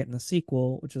then we're getting the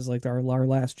sequel, which is like our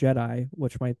Last Jedi,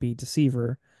 which might be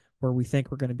Deceiver, where we think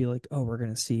we're going to be like, oh, we're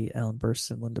going to see Ellen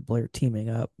Burstyn and Linda Blair teaming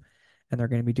up, and they're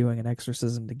going to be doing an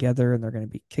exorcism together, and they're going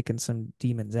to be kicking some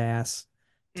demon's ass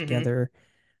Mm-hmm. together.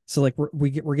 So like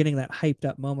we're getting that hyped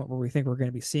up moment where we think we're going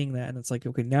to be seeing that, and it's like,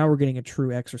 okay, now we're getting a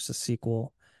true Exorcist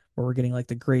sequel where we're getting like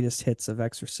the greatest hits of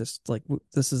Exorcist. Like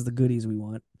this is the goodies we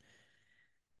want,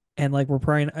 and like we're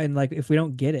probably, and like if we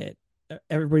don't get it,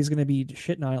 everybody's going to be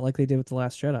shitting on it like they did with the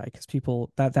Last Jedi, because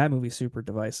people, that movie's super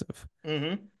divisive.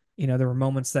 Mm-hmm. There were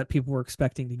moments that people were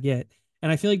expecting to get.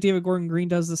 And I feel like David Gordon Green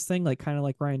does this thing, like kind of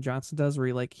like Ryan Johnson does,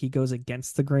 where he goes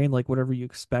against the grain, like whatever you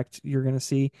expect you're gonna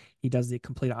see, he does the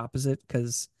complete opposite,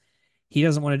 because he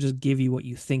doesn't want to just give you what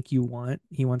you think you want.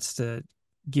 He wants to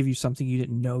give you something you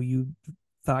didn't know you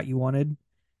thought you wanted.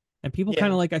 And people kind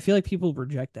Yeah. of like, I feel like people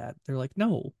reject that. They're like,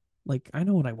 no, like I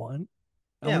know what I want.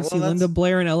 I Yeah. want to Well, see Linda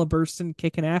Blair and Ella Burstyn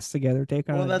kicking ass together,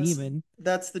 taking on well, a demon.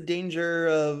 that's the danger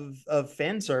of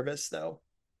fan service, though.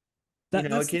 You know, it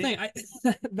That's the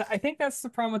can. thing. I think that's the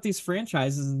problem with these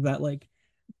franchises, is that like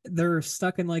they're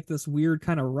stuck in like this weird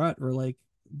kind of rut where like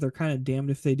they're kind of damned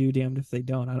if they do, damned if they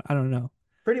don't. I don't know.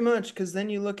 Pretty much, because then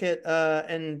you look at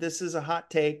and this is a hot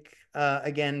take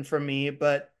again from me,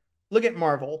 but look at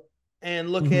Marvel and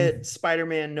look at Mm-hmm.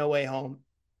 Spider-Man No Way Home.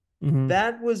 Mm-hmm.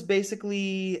 That was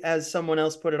basically, as someone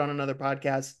else put it on another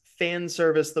podcast, fan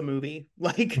service the movie.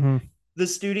 Like Mm-hmm. the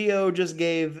studio just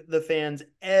gave the fans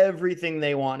everything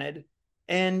they wanted.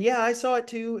 And yeah, I saw it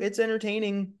too. It's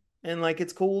entertaining and like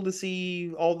it's cool to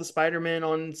see all the Spider-Man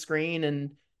on screen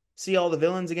and see all the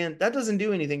villains again. That doesn't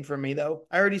do anything for me though.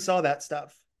 I already saw that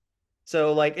stuff.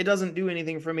 So like it doesn't do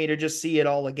anything for me to just see it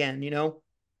all again, you know?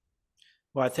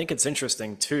 Well, I think it's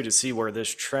interesting too to see where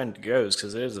this trend goes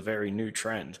because it is a very new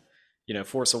trend.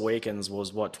 Force Awakens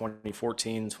was what,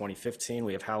 2014, 2015.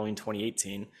 We have Halloween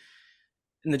 2018.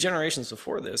 In the generations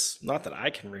before this, not that I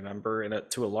can remember,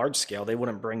 to a large scale, they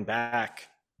wouldn't bring back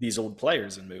these old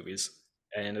players in movies,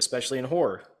 and especially in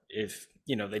horror. If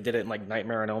they did it in like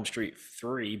Nightmare on Elm Street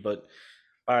 3, but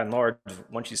by and large,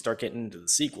 once you start getting into the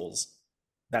sequels,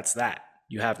 that's that.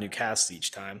 You have new casts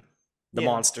each time. The Yeah.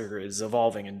 monster is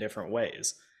evolving in different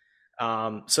ways.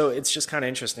 So it's just kind of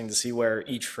interesting to see where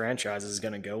each franchise is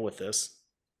going to go with this.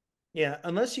 Yeah,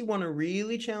 unless you want to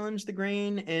really challenge the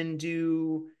grain and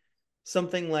do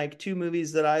something like two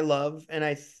movies that I love, and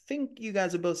I think you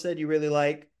guys have both said you really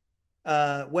like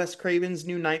Wes Craven's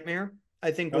New Nightmare.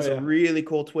 I think Oh was a yeah. really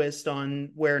cool twist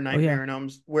on Oh yeah.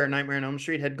 Where Nightmare on Elm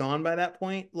Street had gone by that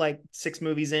point, like six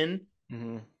movies in.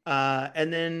 Hmm.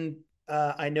 And then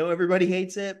I know everybody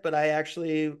hates it, but I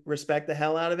actually respect the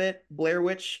hell out of it. Blair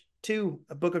Witch 2,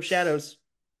 A Book of Shadows.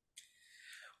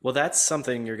 Well, that's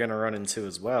something you're going to run into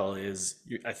as well.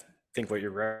 Think what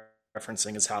you're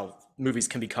referencing is how movies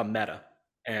can become meta,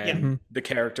 Yeah. and Mm-hmm. the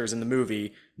characters in the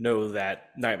movie know that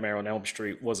Nightmare on Elm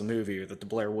Street was a movie or that the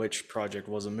Blair Witch Project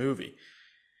was a movie.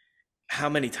 How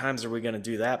many times are we going to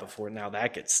do that before now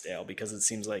that gets stale? Because it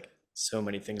seems like so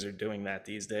many things are doing that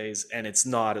these days, and it's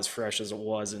not as fresh as it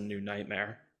was in New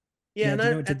Nightmare. Yeah, Yeah, and do you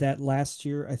I, know what did that last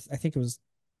year? I think it was,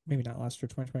 maybe not last year,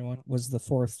 2021, was the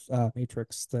fourth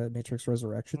Matrix, the Matrix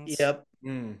Resurrections, yep.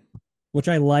 Mm. which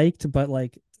I liked, but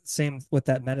like same with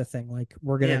that meta thing. Like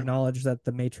we're gonna Yeah. acknowledge that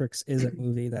the Matrix is a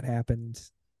movie that happened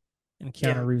and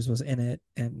Yeah. Keanu Reeves was in it,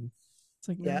 and it's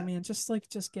like, no Yeah. man, just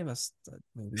give us the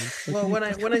movie. Like Well,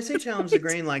 we when I say challenge the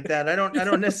grain like that, I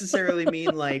don't necessarily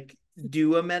mean like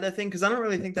do a meta thing because I don't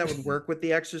really think that would work with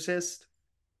The Exorcist.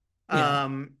 yeah.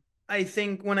 Um, I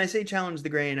think when I say challenge the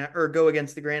grain or go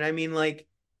against the grain, I mean like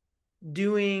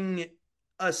doing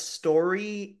a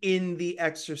story in the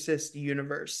Exorcist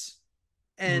universe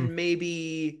Mm, and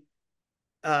maybe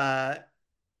uh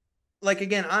like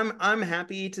again, I'm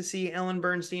happy to see Ellen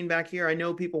Bernstein back here. I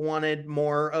know people wanted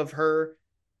more of her.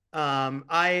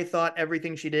 I thought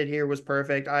everything she did here was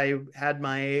perfect. I had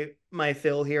my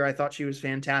fill here. I thought she was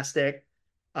fantastic.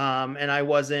 And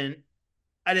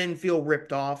I didn't feel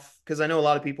ripped off because I know a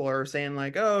lot of people are saying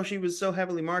like, oh, she was so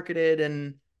heavily marketed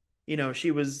and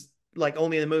she was like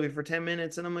only in the movie for 10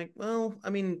 minutes. And I'm like, well, I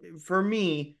mean, for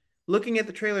me, looking at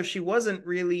the trailer, she wasn't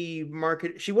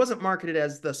marketed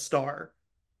as the star.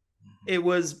 It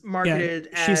was yeah. marketed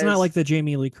She's not as like the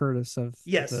Jamie Lee Curtis of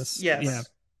yes, this. Yeah. yes.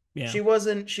 Yeah. She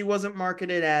wasn't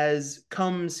marketed as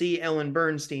come see Ellen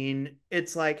Bernstein.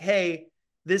 It's like, hey,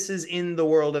 this is in the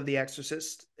world of The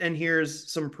Exorcist, and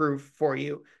here's some proof for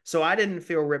you. So I didn't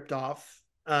feel ripped off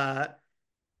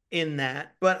in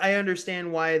that, but I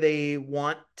understand why they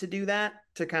want to do that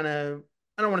to kind of,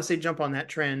 I don't want to say jump on that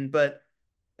trend, but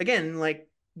again, like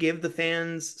give the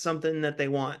fans something that they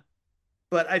want.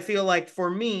 But I feel like for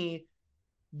me,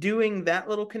 doing that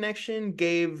little connection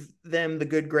gave them the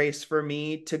good grace for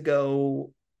me to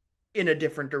go in a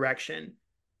different direction.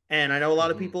 And I know a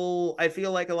lot of Mm-hmm. people, I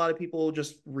feel like a lot of people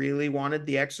just really wanted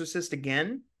The Exorcist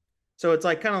again. So it's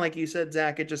like kind of like you said,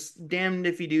 Zach, it just damned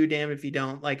if you do, damned if you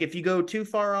don't. Like if you go too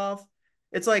far off,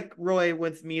 it's like Roy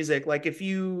with music. Like if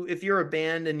you're a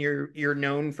band and you're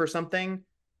known for something,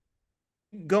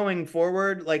 going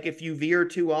forward, like if you veer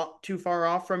too far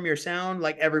off from your sound,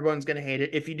 like everyone's gonna hate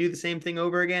it. If you do the same thing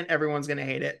over again, everyone's gonna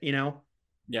hate it, you know?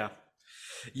 Yeah.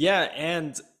 Yeah,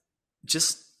 and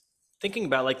just thinking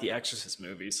about like the Exorcist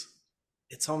movies,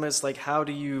 it's almost like how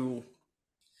do you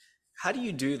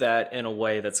do that in a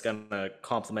way that's going to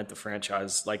complement the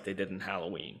franchise like they did in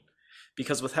Halloween?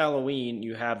 Because with Halloween,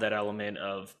 you have that element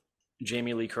of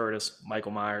Jamie Lee Curtis,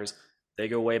 Michael Myers, they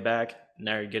go way back.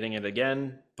 Now you're getting it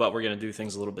again, but we're going to do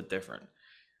things a little bit different.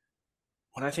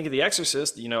 When I think of The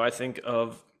Exorcist, I think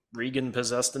of Regan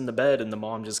possessed in the bed and the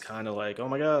mom just kind of like, oh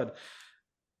my God.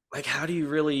 Like, how do you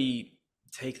really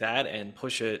take that and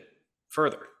push it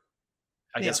further?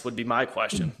 I Yeah. guess would be my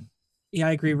question. Yeah,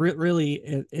 I agree.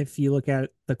 Really, if you look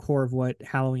at the core of what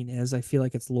Halloween is, I feel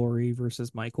like it's Laurie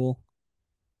versus Michael.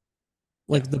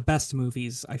 Yeah. Like the best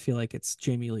movies, I feel like it's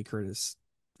Jamie Lee Curtis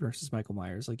versus Michael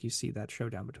Myers. Like you see that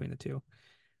showdown between the two.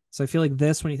 So I feel like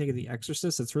this, when you think of The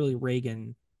Exorcist, it's really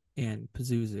Reagan and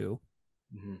Pazuzu.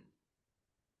 Mhm.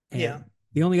 Yeah. And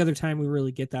the only other time we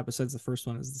really get that besides the first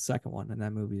one is the second one, and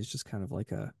that movie is just kind of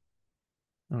like a.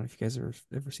 I don't know if you guys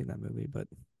ever seen that movie, but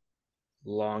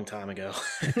Long time ago.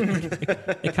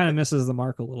 it kind of misses the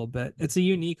mark a little bit. It's a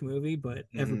unique movie, but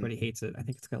Mhm. everybody hates it. I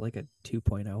think it's got like a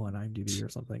 2.0 on IMDb or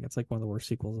something. It's like one of the worst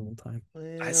sequels of all time. I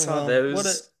Yeah, saw well, what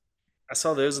those. I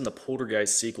saw those in the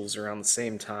Poltergeist sequels around the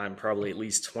same time, probably at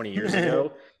least 20 years a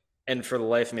ago. And for the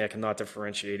life of me, I cannot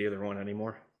differentiate either one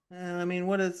anymore. I mean,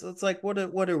 what is it's like what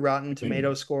do Rotten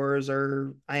Tomato scores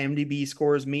or IMDb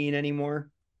scores mean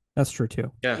anymore? That's true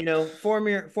too. Yeah. You know, form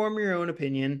your own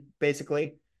opinion,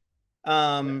 basically.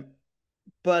 Um,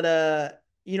 but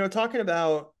talking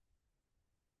about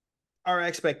our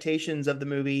expectations of the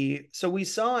movie, so we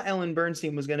saw Ellen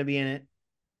Bernstein was going to be in it.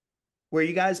 Were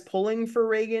you guys pulling for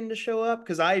Reagan to show up?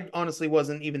 Because I honestly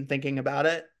wasn't even thinking about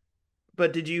it.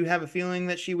 But did you have a feeling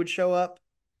that she would show up?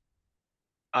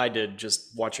 I did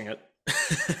just watching it.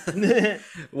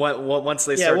 Once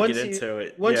they Yeah, started to get into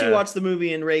it. once you Yeah. watch the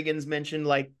movie and Reagan's mentioned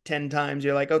like 10 times,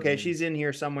 you're like, okay, Mhm. she's in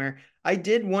here somewhere. I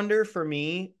did wonder for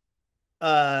me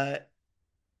uh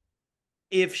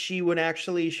if she would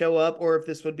actually show up or if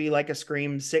this would be like a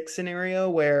Scream 6 scenario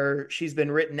where she's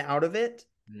been written out of it.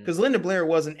 Mhm. Because Linda Blair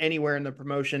wasn't anywhere in the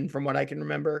promotion from what I can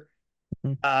remember.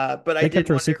 Mhm. But I They did kept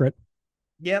her a wonder, secret.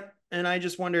 yep. And I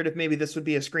just wondered if maybe this would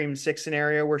be a Scream 6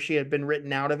 scenario where she had been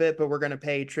written out of it, but we're going to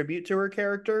pay tribute to her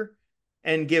character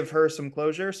and give her some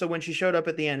closure. So when she showed up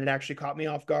at the end, it actually caught me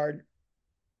off guard.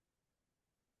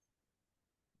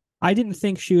 I didn't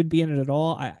think she would be in it at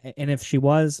all. And if she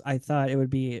was, I thought it would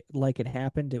be like it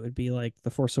happened. It would be like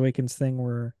the Force Awakens thing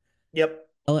where Yep.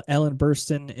 Ellen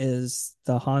Burstyn is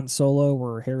the Han Solo,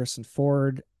 where Harrison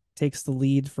Ford takes the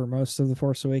lead for most of the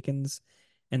Force Awakens,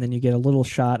 and then you get a little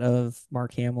shot of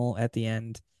Mark Hamill at the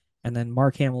end, and then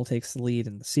Mark Hamill takes the lead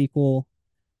in the sequel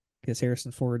because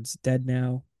Harrison Ford's dead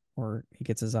now, or he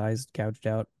gets his eyes gouged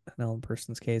out in Ellen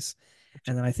Burstyn's case.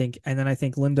 And then I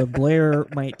think Linda Blair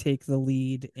might take the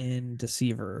lead in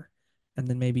Deceiver, and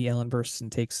then maybe Ellen Burstyn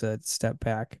takes a step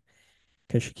back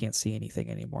because she can't see anything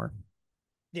anymore.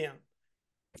 Yeah.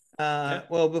 Yeah.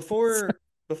 Well,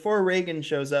 before Reagan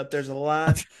shows up, there's a I'm, lot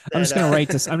I'm that just gonna write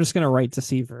this. I'm just gonna write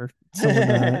Deceiver.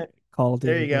 Someone call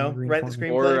there David you Gordon go. Green Write the for me.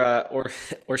 Or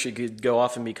screenplay. or she could go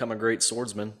off and become a great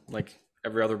swordsman like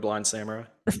every other blind samurai.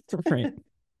 Right.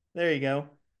 There you go.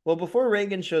 Well, before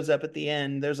Reagan shows up at the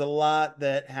end, there's a lot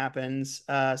that happens.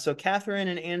 So Catherine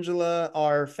and Angela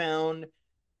are found,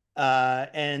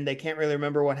 and they can't really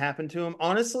remember what happened to them.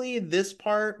 Honestly, this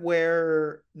portion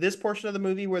of the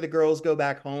movie where the girls go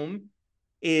back home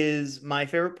is my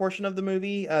favorite portion of the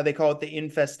movie. They call it the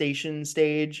infestation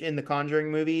stage in the Conjuring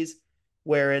movies,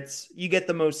 where you get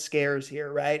the most scares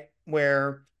here, right?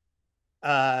 Where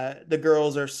the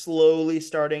girls are slowly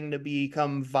starting to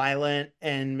become violent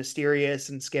and mysterious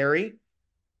and scary.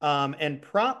 And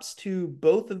props to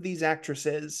both of these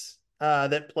actresses.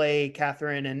 that play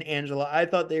Catherine and Angela. I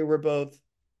thought they were both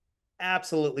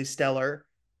absolutely stellar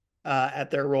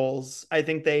at their roles. I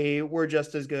think they were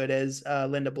just as good as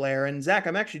Linda Blair and Zach.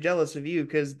 I'm actually jealous of you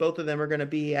because both of them are going to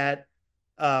be at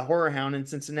Horror Hound in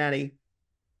Cincinnati.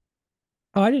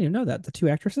 Oh, I didn't even know that. The two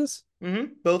actresses?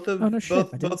 Both Oh of no shit.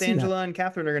 I didn't both see that. Angela and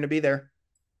Catherine are going to be there.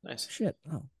 Nice. Shit.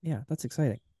 Oh, yeah, that's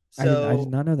exciting. I did So,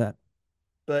 not know that.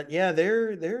 but yeah,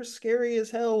 they're scary as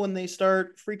hell when they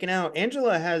start freaking out.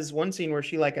 Angela has one scene where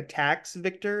she like attacks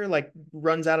Victor, like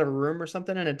runs out of a room or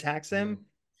something and attacks Mm. him,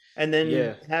 and then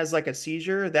Yeah. has like a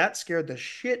seizure. That scared the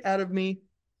shit out of me.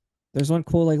 There's one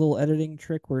cool like little editing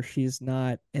trick where she's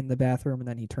not in the bathroom and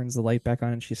then he turns the light back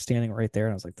on and she's standing right there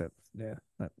and I was like that yeah,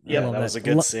 I Yeah, Yep. love that that. was a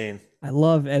good scene. I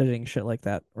love editing shit like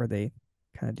that where they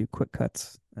kind of do quick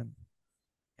cuts and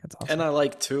that's And awesome. I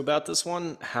like too about this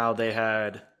one how they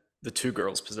had the two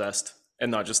girls possessed and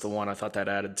not just the one. I thought that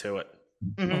added to it.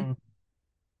 Mm-hmm. Mm.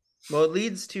 Well, it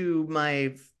leads to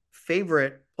my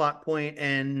favorite plot point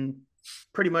and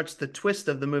pretty much the twist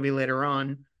of the movie later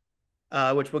on,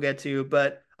 which we'll get to.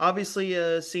 But obviously,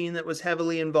 a scene that was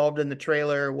heavily involved in the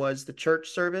trailer was the church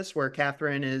service where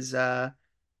Catherine is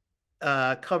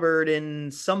covered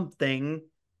in something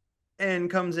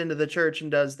and comes into the church and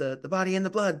does the body and the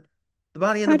blood, the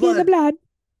body and the Body in the blood, blood.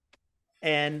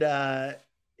 and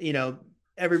you know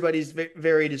everybody's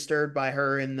very disturbed by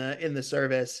her in the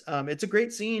service. It's a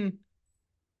great scene.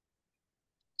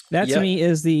 That to Yeah. me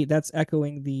is that's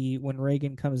echoing the when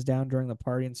Reagan comes down during the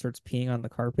party and starts peeing on the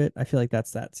carpet. I feel like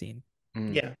that's that scene.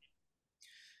 Mm. Yeah,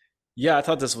 Yeah, I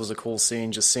thought this was a cool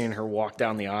scene, just seeing her walk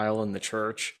down the aisle in the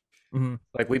church. Mm-hmm.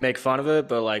 Like we make fun of it,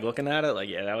 but like looking at it, like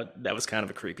yeah, that was kind of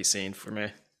a creepy scene for me.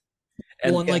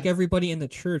 Well, And and yeah. like everybody in the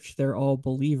church, they're all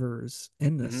believers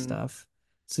in this mhm, stuff.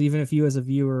 So even if you as a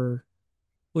viewer,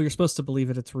 well, you're supposed to believe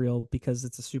it's real because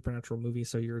it's a supernatural movie,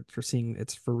 so you're seeing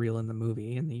it's for real in the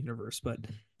movie in the universe. But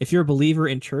if you're a believer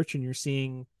in church and you're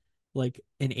seeing like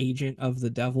an agent of the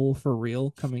devil for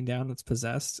real coming down that's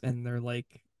possessed, and they're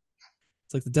like,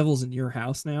 it's like the devil's in your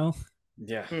house now.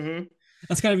 yeah, Mm-hmm.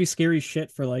 That's gotta be scary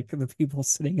shit for like the people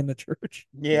sitting in the church.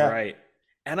 Yeah. right.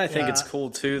 And I think it's Uh,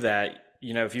 cool too that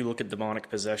if you look at demonic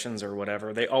possessions or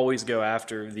whatever, they always go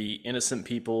after the innocent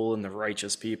people and the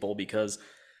righteous people because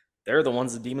they're the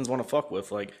ones the demons want to fuck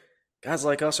with. Like guys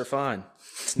like us are fine.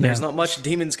 There's Yeah, not much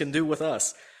demons can do with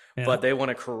us, yeah, but they want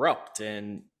to corrupt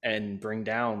and bring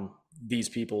down these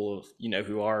people,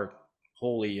 who are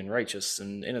holy and righteous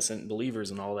and innocent believers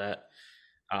and all that.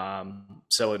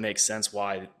 So it makes sense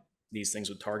why these things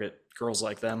would target girls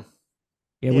like them.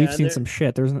 yeah. We've yeah, seen some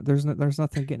shit. There's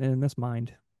nothing getting in this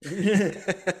mind.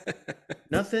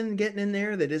 nothing getting in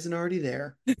there that isn't already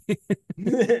there.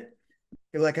 You're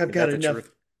like, I've Ain't got that the enough.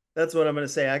 truth? That's what I'm going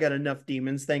to say. I got enough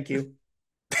demons. Thank you.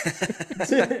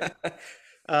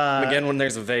 And uh, again, when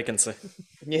there's a vacancy.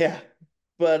 yeah.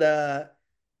 But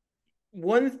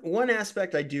one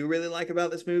aspect I do really like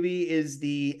about this movie is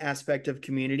the aspect of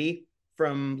community.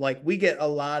 From like, we get a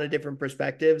lot of different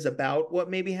perspectives about what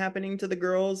may be happening to the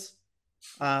girls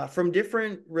from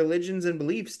different religions and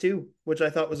beliefs too, which I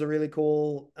thought was a really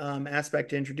cool aspect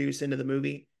to introduce into the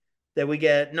movie. That we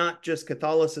get not just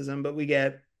Catholicism, but we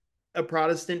get a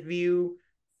Protestant view,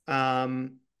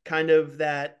 kind of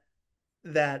that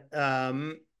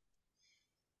I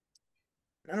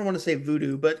don't want to say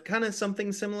voodoo, but kind of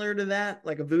something similar to that,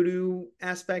 like a voodoo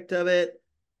aspect of it.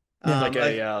 Yeah, Like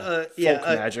a folk Yeah,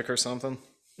 magic or something.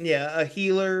 a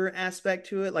healer aspect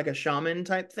to it, like a shaman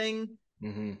type thing.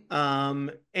 Hmm.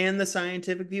 And the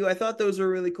scientific view. I thought those were a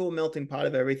really cool melting pot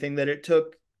of everything that it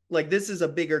took. Like, this is a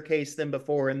bigger case than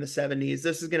before in the 70s.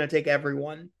 This is going to take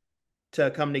everyone to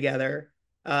come together.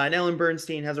 And Ellen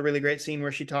Bernstein has a really great scene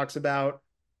where she talks about,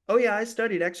 oh, yeah, I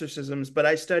studied exorcisms, but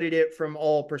I studied it from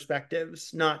all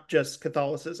perspectives, not just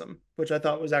Catholicism, which I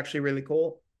thought was actually really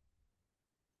cool.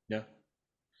 Yeah.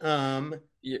 Um,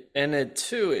 Yeah, and it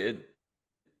too,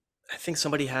 I think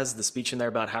somebody has the speech in there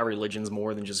about how religion's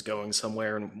more than just going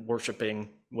somewhere and worshiping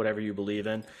whatever you believe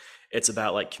in. It's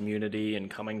about like community and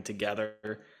coming together.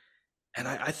 And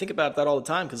I think about that all the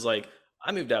time because, like,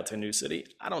 I moved out to a new city.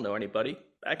 I don't know anybody.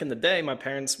 Back in the day, my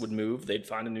parents would move, they'd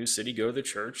find a new city, go to the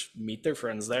church, meet their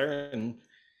friends there. And,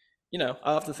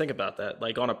 I'll have to think about that.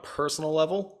 Like, on a personal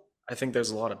level, I think there's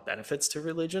a lot of benefits to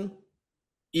religion,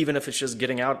 even if it's just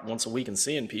getting out once a week and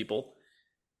seeing people.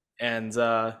 And,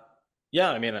 yeah,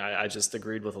 I mean, I just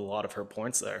agreed with a lot of her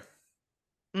points there.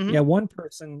 yeah. mhm. One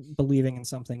person believing in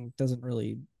something doesn't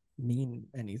really mean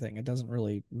anything. It doesn't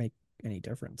really make any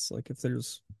difference. Like if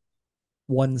there's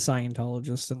one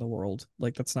Scientologist in the world,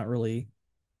 like that's not really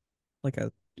like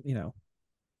a you know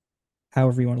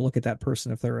however you want to look at that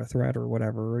person, if they're a threat or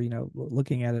whatever, or,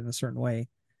 looking at it in a certain way.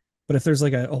 But if there's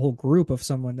like a whole group of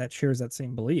someone that shares that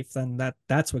same belief, then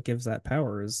that's what gives that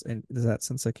power is that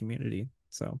sense of community.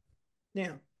 So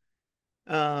Yeah.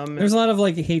 Um, there's a lot of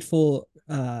like hateful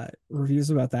reviews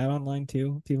about that online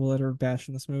too. People that are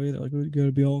bashing this movie, they're like, "We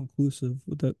gotta be all inclusive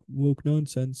with that woke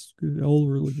nonsense. All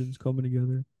religions coming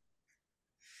together."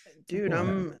 Like, dude,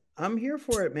 whatever. I'm here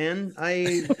for it, man.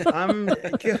 I'm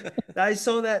I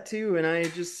saw that too, and I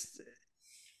just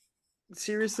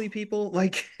seriously, people,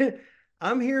 like,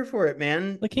 I'm here for it,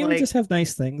 man. Like, can't we just Like, have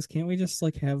nice things? Can't we just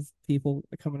like have people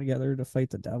coming together to fight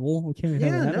the devil? We can't have yeah,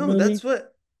 that in a no, movie. that's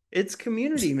what it's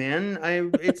community, man.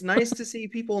 It's nice to see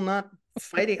people not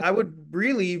fighting. I would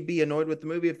really be annoyed with the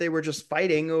movie if they were just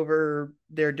fighting over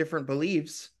their different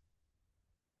beliefs,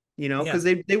 Yeah. because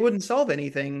they wouldn't solve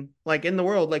anything like in the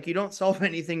world. Like, you don't solve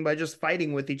anything by just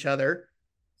fighting with each other.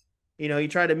 You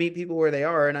try to meet people where they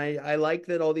are, and I like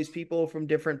that all these people from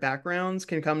different backgrounds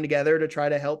can come together to try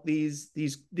to help these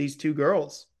two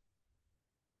girls.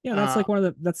 Yeah, that's Uh,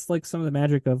 like that's like some of the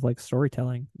magic of like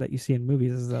storytelling that you see in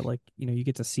movies is that like, you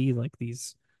get to see like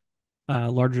these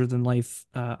larger than life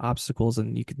obstacles,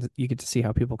 and you get to see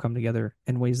how people come together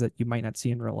in ways that you might not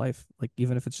see in real life. Like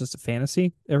even if it's just a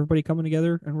fantasy, everybody coming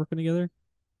together and working together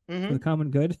for the mhm.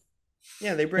 common good.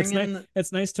 Yeah, they It's bring nice. in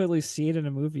It's nice to at least see it in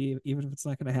a movie, even if it's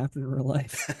not going to happen in real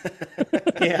life.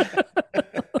 yeah,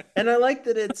 and I like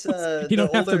that it's You the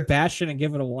don't have to older bash it and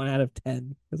give it a 1 out of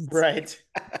 10 because right, it's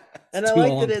and I too like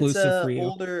all that it's inclusive for you.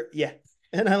 older, yeah,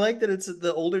 and I like that it's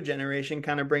the older generation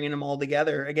kind of bringing them all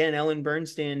together. Again, Ellen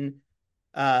Bernstein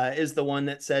is the one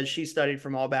that says she studied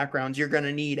from all backgrounds. You're going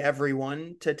to need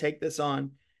everyone to take this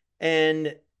on,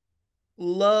 and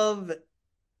love.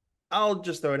 I'll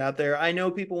just throw it out there. I know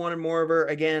people wanted more of her.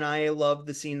 Again, I love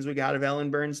the scenes we got of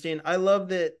Ellen Bernstein. I love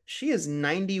that she is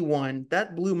 91.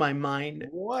 That blew my mind.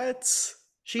 What?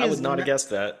 She I would is not have n- guessed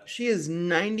that. she is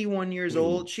 91 years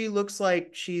old. She looks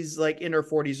like she's like in her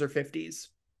 40s or 50s.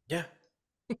 Yeah.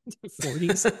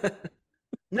 40s.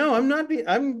 No,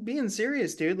 I'm being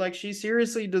serious, dude. Like, she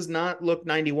seriously does not look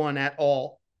 91 at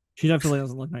all. She definitely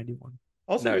doesn't look 91.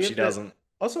 Also, No, we she have that. doesn't.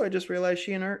 Also, I just realized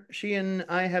she and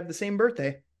I have the same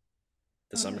birthday.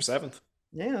 Oh, December nice. 7th.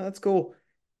 Yeah, that's cool.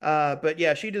 But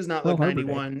yeah, she does not Pearl look Harbor Day.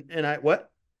 91. And I what?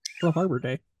 Pearl Harbor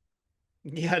Day.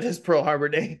 Yeah, it is Pearl Harbor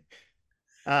Day.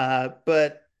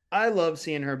 But I love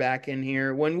seeing her back in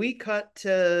here. When we cut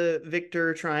to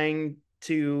Victor trying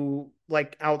to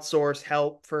like outsource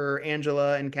help for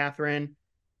Angela and Catherine,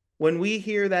 when we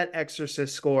hear that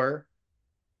Exorcist score,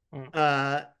 Mm.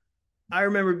 uh, I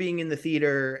remember being in the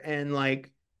theater and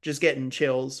like just getting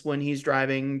chills when he's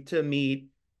driving to meet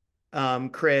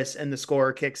Chris and the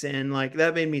score kicks in. Like,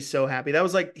 that made me so happy. That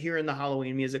was like hearing the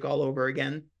Halloween music all over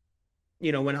again.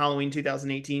 When Halloween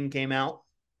 2018 came out.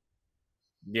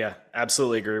 Yeah,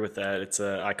 absolutely agree with that. It's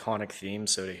an iconic theme,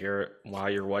 so to hear it while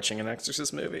you're watching an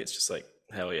Exorcist movie, it's just like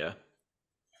hell yeah.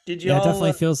 Did Yeah, it y'all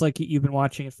definitely feels like you've been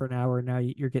watching it for an hour. Now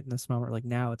you're getting this moment. Like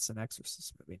now it's an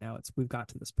Exorcist movie. Now we've got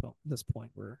to this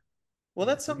point where Well,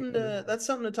 we're getting a bit more. that's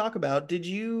something to talk about. Did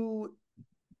you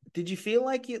feel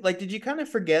like did you kind of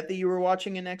forget that you were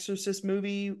watching an Exorcist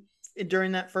movie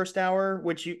during that first hour,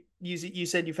 which you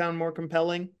said you found more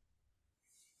compelling?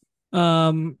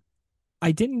 Um,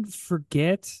 I didn't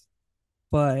forget,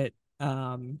 but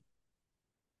Well,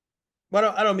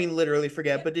 I don't mean literally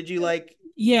forget, but did you like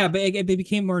yeah, but it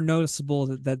became more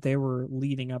noticeable that they were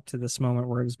leading up to this moment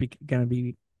where it was going to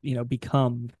be,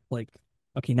 become like,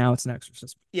 okay, now it's an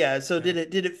Exorcist. yeah, so You know?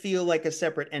 did it feel like a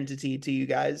separate entity to you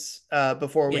guys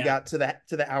before we Yeah, got to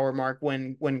the hour mark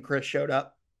when Chris showed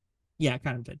up? yeah,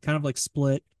 kind of did, kind of like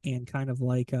split, and kind of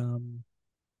like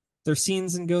there's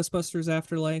scenes in Ghostbusters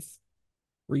Afterlife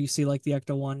where you see like the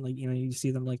Ecto One, like you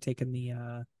see them like taking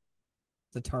the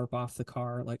tarp off the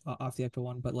car, like off the Ecto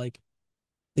One, but like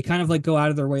they kind of like go out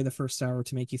of their way the first hour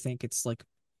to make you think it's like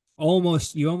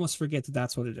you almost forget that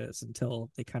that's what it is until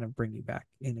they kind of bring you back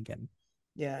in again.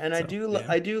 Yeah, and So yeah,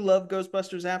 I do love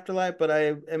Ghostbusters Afterlife, but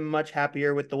I am much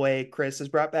happier with the way Chris is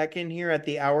brought back in here at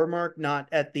the hour mark, not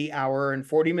at the hour and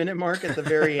 40-minute mark at the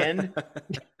very end.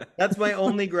 That's my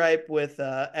only gripe with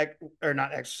or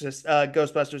not Exorcist,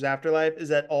 Ghostbusters Afterlife, is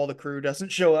that all the crew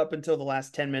doesn't show up until the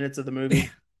last 10 minutes of the movie,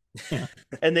 yeah,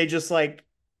 and they just like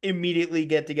immediately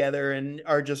get together and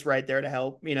are just right there to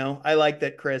help. I like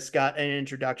that Chris got an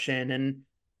introduction, and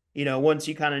once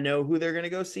you kind of know who they're going to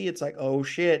go see, it's like, oh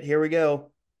shit, here we go.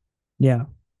 yeah.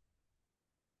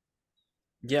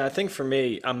 Yeah, I think for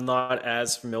me, I'm not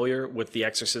as familiar with the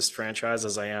Exorcist franchise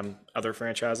as I am other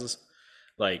franchises.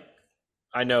 Like,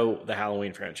 I know the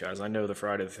Halloween franchise, I know the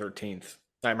Friday the 13th,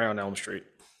 Nightmare on Elm Street.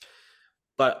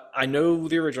 But I know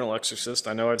the original Exorcist.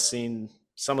 I know I've seen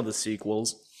some of the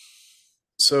sequels.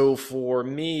 So for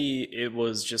me, it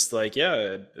was just like,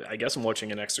 yeah, I guess I'm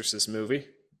watching an Exorcist movie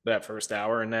that first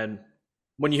hour. And then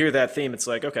when you hear that theme, it's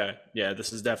like, okay, yeah,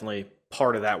 this is definitely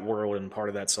part of that world and part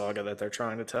of that saga that they're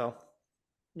trying to tell.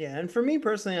 Yeah, and for me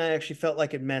personally, I actually felt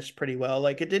like it meshed pretty well.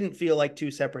 Like it didn't feel like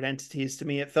two separate entities to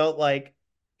me. It felt like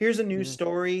here's a new Mhm.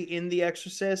 story in the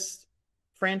Exorcist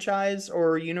franchise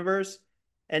or universe,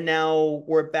 and now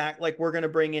we're back. Like we're gonna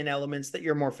bring in elements that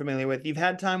you're more familiar with. You've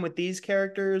had time with these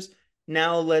characters.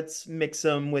 Now let's mix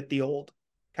them with the old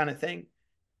kind of thing.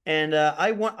 And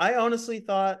I honestly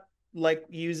thought, like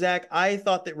you, Zach, I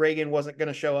thought that Reagan wasn't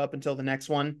gonna show up until the next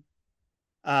one.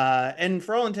 And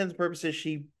for all intents and purposes,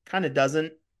 she kind of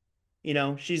doesn't.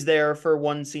 She's there for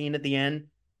one scene at the end.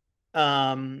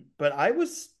 But I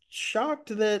was shocked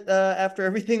that after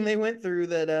everything they went through,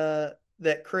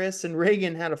 that Chris and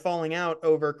Reagan had a falling out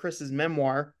over Chris's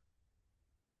memoir.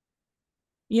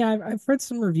 Yeah, I've read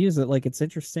some reviews that like it's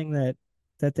interesting that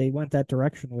they went that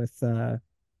direction with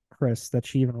Chris, that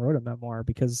she even wrote a memoir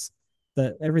because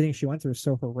the everything she went through is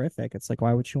so horrific. It's like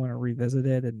why would she want to revisit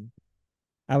it? And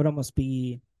I would almost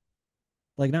be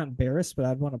like not embarrassed, but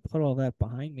I'd want to put all that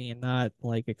behind me and not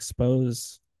like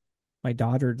expose my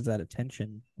daughter to that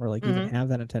attention or like even Mm-hmm. have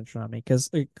that attention on me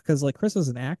because like Chris is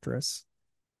an actress.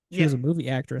 She Yeah, was a movie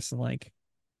actress and like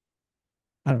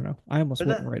I don't know. I almost but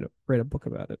wouldn't that write a book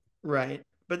about it. right.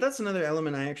 But that's another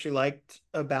element I actually liked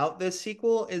about this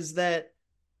sequel is that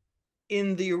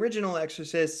in the original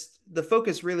Exorcist, the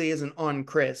focus really isn't on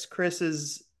Chris. Chris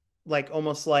is like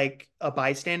almost like a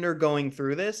bystander going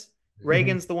through this. Mm-hmm.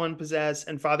 Reagan's the one possessed,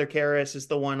 and Father Karras is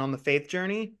the one on the faith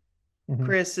journey. Mm-hmm.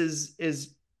 Chris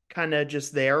is kind of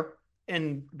just there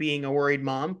and being a worried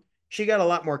mom. She got a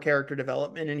lot more character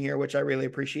development in here, which I really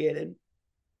appreciated.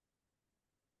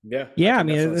 Yeah, I Yeah, I can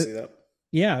mean, definitely see that.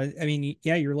 yeah, I mean,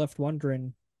 yeah, you're left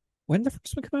wondering when did the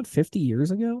first one come out 50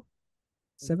 years ago?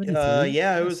 73?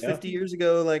 Yeah, it was Yes. Yeah. 50 years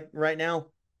ago, like right now.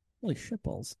 Holy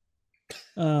shitballs.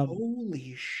 Um,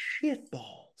 Holy shit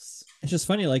balls. it's just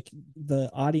funny, like the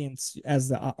audience, as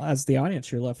the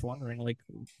audience, you're left wondering, like,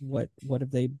 what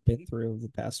have they been through the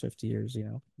past 50 years?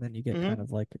 Then you get kind Mm-hmm.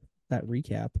 of like that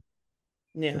recap.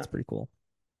 Yeah. That's pretty cool.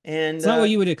 And It's not what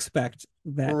you would expect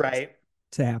that right.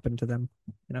 to happen to them,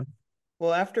 you know.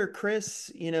 Well, after Chris,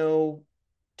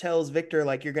 tells Victor,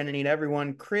 like, you're going to need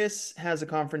everyone, Chris has a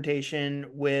confrontation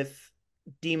with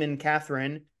Demon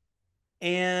Catherine.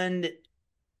 And,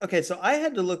 okay, so I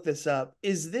had to look this up.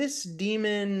 Is this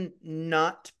demon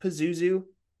not Pazuzu?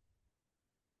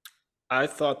 I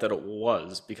thought that it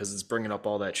was because it's bringing up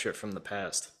all that shit from the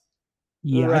past.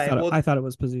 Yeah, Right. I thought it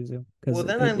was Pazuzu because Well,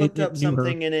 then I looked it up knew her.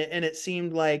 something in it, and it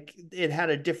seemed like it had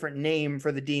a different name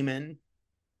for the demon.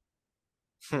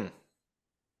 Hmm.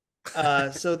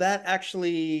 So that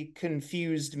actually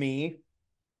confused me.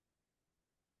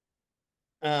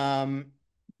 Um,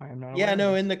 I am not yeah, aware of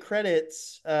no, this. in the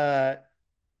credits,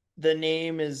 the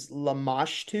name is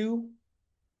Lamashtu.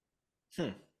 Hmm.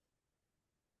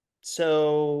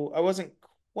 So I wasn't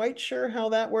quite sure how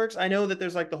that works. I know that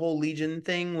there's like the whole Legion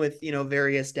thing with,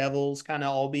 various devils kind of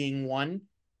all being one.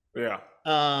 Yeah.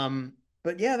 Um,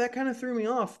 but yeah, that kind of threw me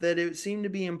off that it seemed to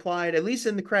be implied, at least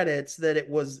in the credits, that it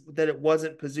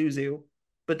wasn't Pazuzu.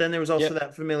 But then there was Yeah. also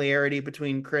that familiarity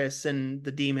between Chris and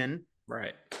the demon.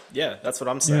 Right. Yeah, that's what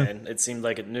I'm Yeah, saying. It seemed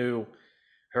like it knew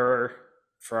her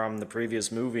from the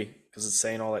previous movie because it's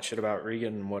saying all that shit about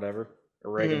Regan and whatever.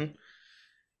 Or Reagan. Hmm.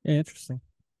 yeah, interesting.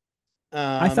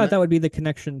 I thought Um, that would be the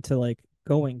connection to like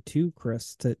going to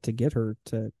Chris to get her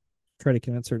to try to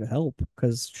convince her to help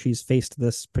because she's faced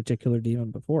this particular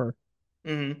demon before.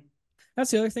 mhm.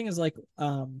 That's the other thing is like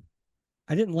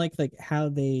I didn't like how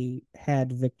they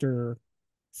had Victor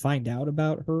find out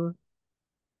about her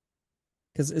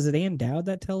because is it Ann Dowd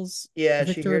that tells Yeah,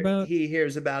 Victor about? he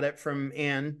hears about it from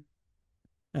Anne.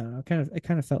 I don't know. It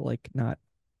kind of felt like not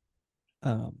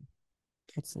um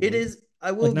what's the It word? is.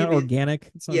 I will Like not give you.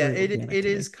 organic. It's not Yeah, very organic it to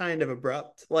me. is kind of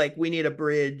abrupt. Like we need a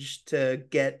bridge to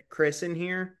get Chris in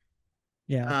here.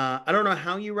 Yeah, I don't know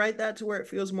how you write that to where it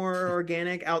feels more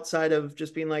organic outside of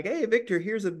just being like, "Hey, Victor,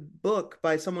 here's a book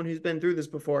by someone who's been through this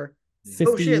before." Oh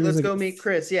 50 shit, years let's ago. go meet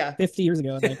Chris. Yeah, 50 years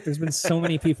ago, and like there's been so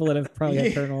many people that have probably had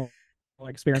yeah, paranormal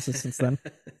experiences since then.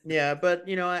 yeah. But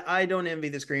I don't envy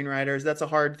the screenwriters. That's a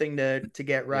hard thing to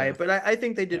get Yeah. right. But I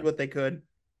think they did Yeah. what they could.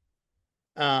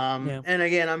 Yeah. And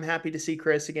again, I'm happy to see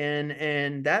Chris again.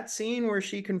 And that scene where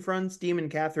she confronts Demon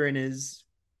Catherine is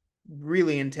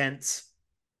really intense.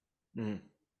 Mm.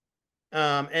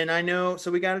 And I know,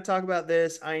 so we got to talk about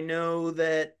this. I know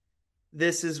that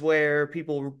this is where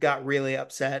people got really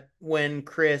upset when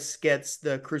Chris gets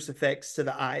the crucifix to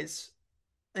the eyes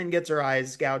and gets her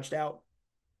eyes gouged out.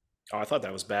 Oh, I thought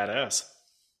that was badass.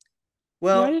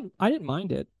 Yeah, Well, I didn't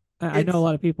mind it. I know a it's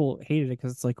lot of people hated it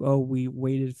because it's like, oh, we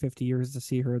waited 50 years to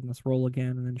see her in this role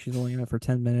again, and then she's only in it for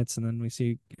 10 minutes, and then we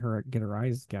see her get her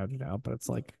eyes gouged out. But it's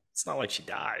like, It's not like she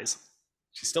dies.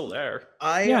 She's still there.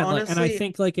 I yeah, and I honestly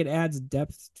think like it adds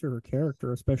depth to her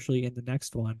character, especially in the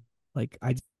next one. Like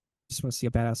I just want to see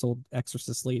a badass old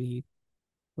exorcist lady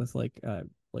with like a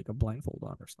blindfold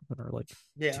on or something, or like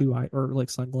yeah. two eye or like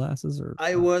sunglasses or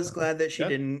I I don't was remember. glad that Yeah.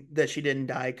 she didn't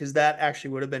die because that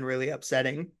actually would have been really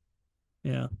upsetting.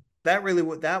 Yeah. That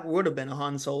would have been a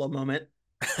Han Solo moment.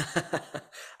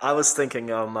 I was thinking,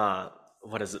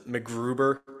 what is it,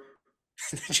 MacGruber?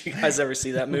 Did you guys ever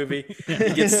see that movie? Yeah.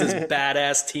 He gets this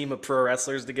badass team of pro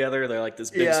wrestlers together. They're like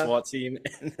this big Yeah. SWAT team,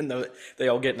 and then they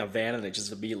all get in a van, and it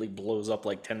just immediately blows up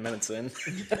like 10 minutes in.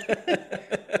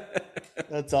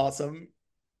 That's awesome.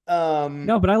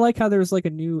 No, but I like how there's like a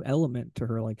new element to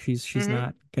her. Like she's Mhm.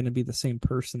 not gonna be the same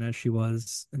person as she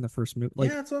was in the first movie.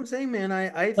 Yeah, that's what I'm saying, man.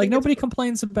 I Like think it's nobody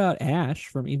complains about Ash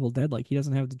from Evil Dead. Like he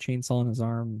doesn't have the chainsaw in his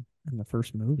arm in the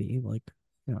first movie. Like,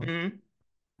 you know, mhm.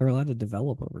 they're allowed to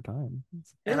develop over time.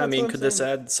 Yeah, And I that's what mean, I'm could this saying.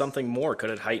 add something more? Could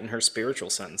it heighten her spiritual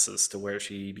senses to where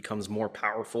she becomes more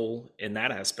powerful in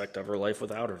that aspect of her life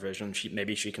without her vision?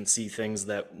 Maybe she can see things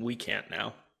that we can't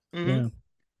now. Hmm. Yeah.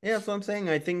 Yeah, that's what I'm saying.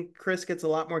 I think Chris gets a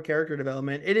lot more character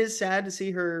development. It is sad to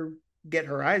see her get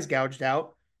her eyes gouged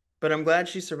out, but I'm glad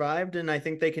she survived, and I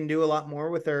think they can do a lot more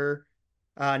with her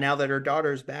now that her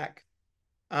daughter's back.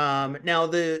 Now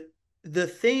the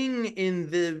thing in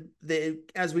the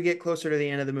as we get closer to the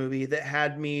end of the movie that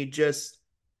had me just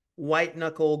white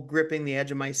knuckle gripping the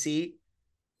edge of my seat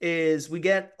is we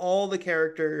get all the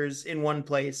characters in one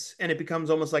place and it becomes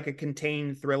almost like a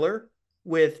contained thriller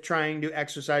with trying to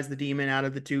exorcise the demon out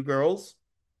of the two girls.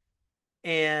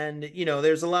 And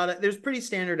there's pretty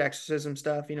standard exorcism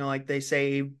stuff, like they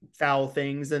say foul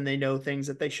things and they know things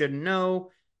that they shouldn't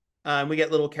know. We get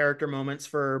little character moments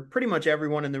for pretty much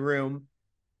everyone in the room,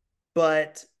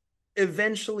 but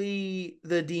eventually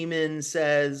the demon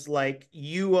says, like,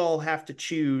 you all have to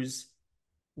choose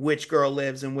which girl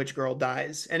lives and which girl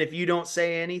dies. And if you don't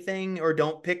say anything or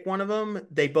don't pick one of them,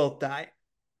 they both die.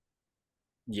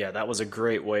 Yeah, that was a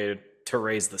great way to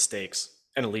raise the stakes.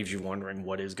 And it leaves you wondering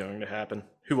what is going to happen.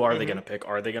 Who are they going Mm-hmm. to pick?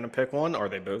 Are they going to pick one? Are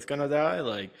they both going to die?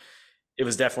 Like, it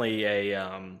was definitely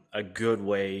a good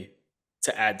way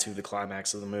to add to the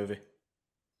climax of the movie.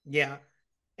 Yeah.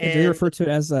 Yeah, do they And refer to it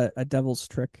as a devil's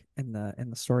trick in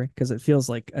the story? Because it feels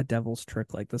like a devil's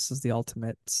trick. Like this is the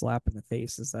ultimate slap in the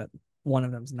face. Is that one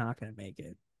of them's not going to make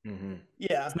it? Hmm.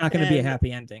 yeah. It's not going to be a And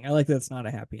happy ending. I like that it's not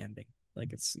a happy ending.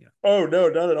 Like it's oh, no,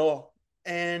 not at all.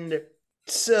 And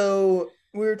so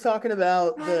we were talking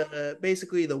about the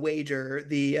basically the wager,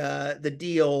 the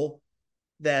deal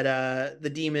that the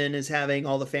demon is having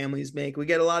all the families make. We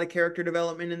get a lot of character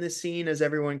development in this scene as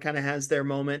everyone kind of has their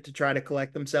moment to try to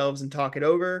collect themselves and talk it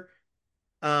over.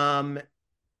 Um,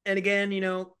 and again,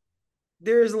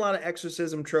 there is a lot of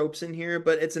exorcism tropes in here,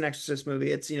 but it's an exorcist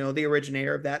movie. It's, the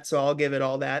originator of that, so I'll give it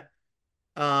all that.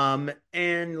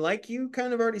 And like you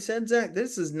kind of already said, Zach,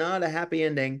 this is not a happy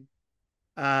ending.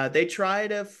 They try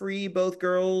to free both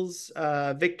girls.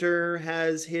 Victor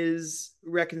has his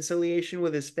reconciliation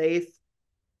with his faith.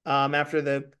 After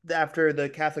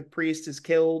the Catholic priest is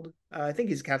killed. I think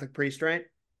he's a Catholic priest, right?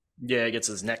 Yeah, he gets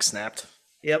his neck snapped.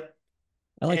 Yep.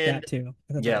 I like And that too.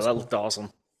 I thought that Yeah, was that cool. looked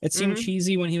awesome. It seemed mhm.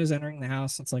 cheesy when he was entering the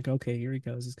house. It's like, okay, here he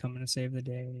goes. He's coming to save the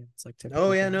day. It's like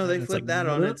Oh typical yeah, thing. no, And they then it's like, flipped that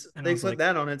on its and I they was flipped like,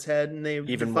 that on its head, and they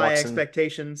Even defy walks in,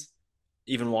 expectations.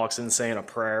 even walks in saying a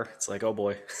prayer. It's like, oh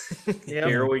boy, Yep.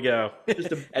 here yeah, we go.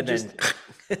 Just a And just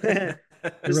then,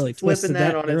 just flipping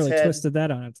that on they its really head. twisted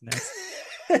that on its neck.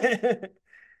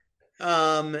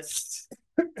 um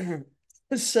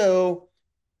so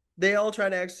they all try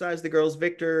to exercise the girls.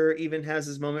 Victor even has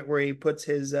his moment where he puts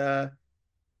his oh,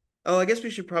 I guess we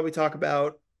should probably talk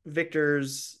about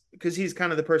Victor's, because he's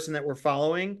kind of the person that we're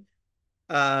following.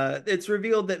 It's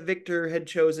revealed that Victor had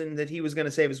chosen that he was going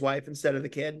to save his wife instead of the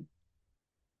kid.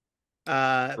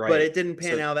 But right. it didn't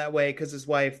pan So, out that way because his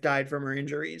wife died from her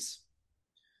injuries.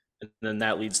 and then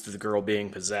that leads to the girl being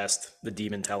possessed, the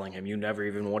demon telling him, "You never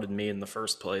even wanted me in the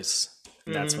first place."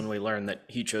 And that's when Mm-hmm. we learn that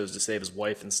he chose to save his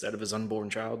wife instead of his unborn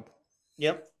child.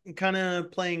 Yep. Kind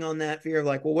of playing on that fear of,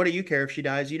 like, well, what do you care if she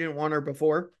dies? You didn't want her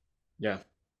before. Yeah.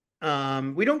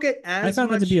 We don't get I as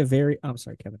found that to be much. a very, I'm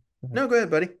sorry, Kevin. Go ahead. No, go ahead,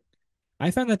 buddy.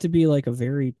 I found that to be like a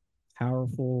very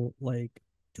powerful like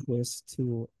twist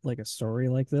to like a story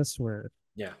like this where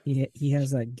Yeah. He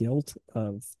has that guilt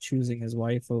of choosing his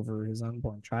wife over his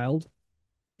unborn child,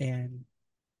 and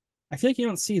I feel like you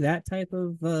don't see that type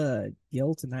of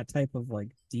guilt and that type of like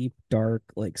deep, dark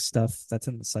like stuff that's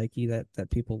in the psyche that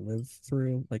people live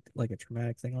through, like a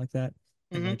traumatic thing like that,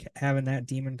 and Mm-hmm. like having that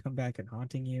demon come back and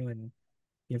haunting you, and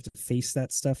you have to face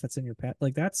that stuff that's in your past.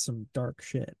 Like that's some dark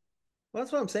shit. Well,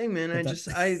 that's what I'm saying, man. But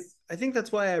that, I think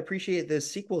that's why I appreciate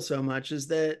this sequel so much is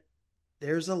that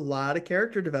there's a lot of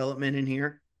character development in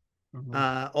here.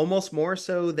 Mhm. Almost more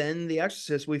so than The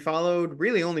Exorcist. We followed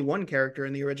really only one character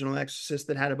in the original Exorcist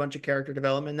that had a bunch of character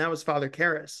development, and that was Father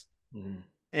Karras. Mhm.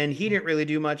 And he didn't really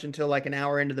do much until like an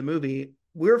hour into the movie.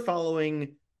 We're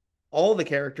following all the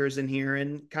characters in here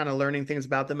and kind of learning things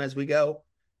about them as we go.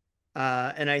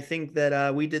 And I think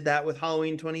that we did that with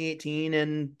Halloween 2018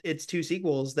 and its two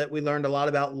sequels, that we learned a lot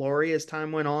about Laurie as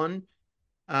time went on.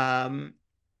 Um,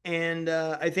 and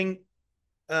I think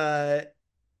uh,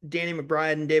 Danny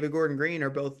McBride and David Gordon Green are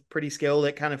both pretty skilled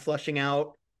at kind of fleshing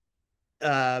out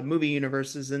movie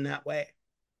universes in that way.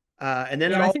 And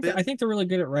then it yeah, all I think they're really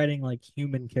good at writing like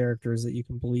human characters that you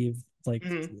can believe like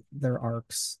mm-hmm, their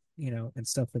arcs, and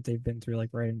stuff that they've been through, like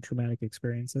writing traumatic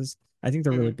experiences. I think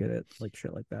they're really mm-hmm. good at like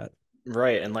shit like that.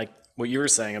 Right, and like what you were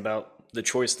saying about the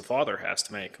choice the father has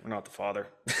to make, or not the father,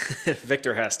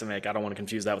 Victor has to make. I don't want to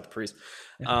confuse that with the priest.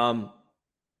 Yeah. Um,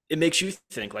 it makes you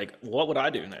think, like, what would I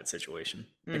do in that situation?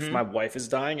 Like, if Mm-hmm. my wife is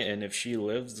dying and if she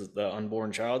lives, the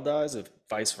unborn child dies, if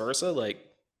vice versa, like,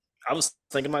 I was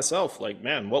thinking to myself, like,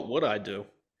 man, what would I do?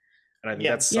 And I think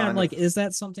Yeah. that's a Yeah, and sign of, like, is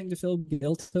that something to feel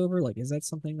guilt over? Like, is that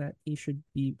something that he should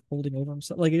be holding over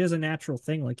himself? Like, it is a natural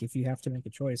thing. Like, if you have to make a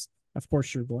choice, of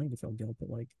course you're going to feel guilt, but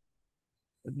like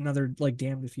another like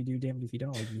damned if you do, damned if you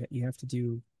don't. Like you have to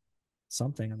do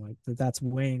something, and like that's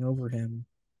weighing over him,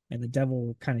 and the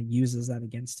devil kind of uses that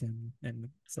against him, and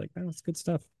it's like, oh, it's good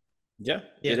stuff. yeah,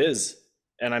 it Yeah. is.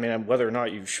 And I mean, whether or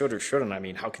not you should or shouldn't, I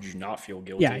mean, how could you not feel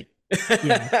Yeah, guilty?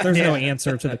 yeah. There's no Yeah.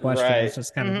 answer to the question. It's Right.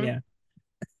 just kind of, Mm-hmm. yeah.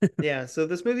 Yeah. So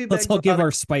this movie Let's begs all a give lot of.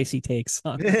 our spicy takes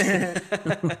on this.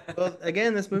 Well,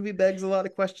 again, this movie begs a lot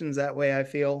of questions that way, I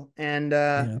feel.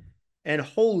 Yeah. And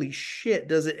holy shit,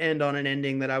 does it end on an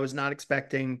ending that I was not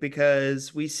expecting,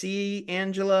 because we see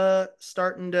Angela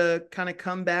starting to kind of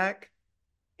come back,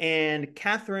 and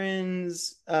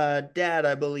Catherine's dad,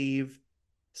 I believe,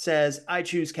 says, I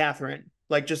choose Catherine,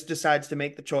 like just decides to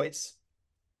make the choice.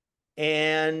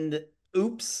 And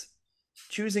oops,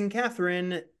 choosing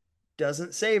Catherine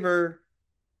doesn't save her,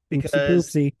 Oopsie because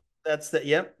poopsie. that's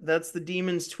the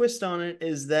demon's twist on it,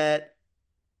 is that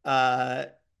uh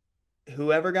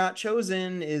whoever got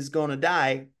chosen is gonna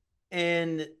die.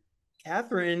 And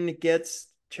Catherine gets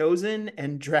chosen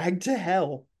and dragged to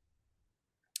hell.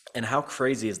 And how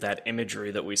crazy is that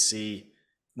imagery that we see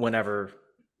whenever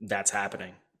that's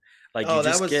happening? Like, you Oh,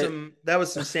 just get that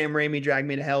was some Sam Raimi drag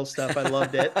me to hell stuff. I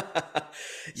loved it.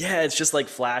 yeah, it's just like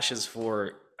flashes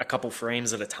for a couple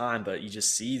frames at a time, but you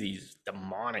just see these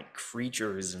demonic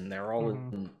creatures and they're all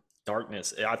Mhm. in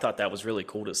darkness. I thought that was really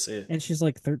cool to see. And she's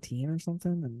like 13 or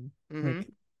something, and Mm-hmm.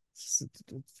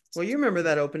 like, Well, you remember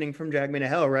that opening from Drag Me to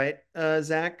Hell, right,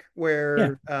 Zach, yeah,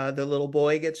 where the little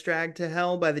boy gets dragged to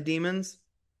hell by the demons?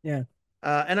 yeah.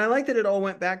 And I like that it all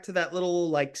went back to that little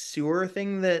like sewer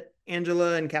thing that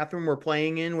Angela and Catherine were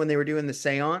playing in when they were doing the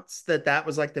seance. That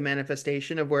was like the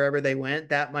manifestation of wherever they went.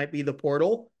 That might be the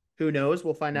portal. Who knows?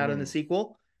 We'll find out in the Mm,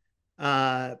 sequel.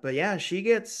 But yeah, she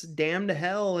gets damned to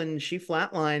hell and she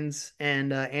flatlines,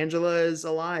 and Angela is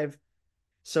alive.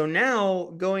 So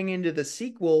now going into the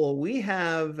sequel, we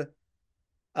have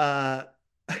uh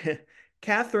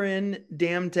Catherine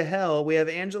damned to hell. We have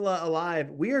Angela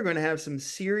alive. We are going to have some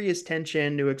serious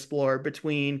tension to explore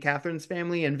between Catherine's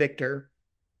family and Victor,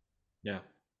 yeah.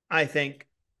 I think.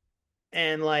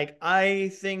 And like I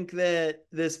think that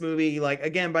this movie, like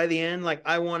again, by the end, like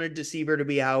I wanted Deceiver to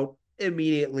be out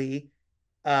immediately,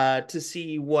 to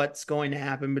see what's going to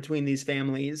happen between these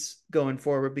families going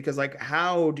forward, because like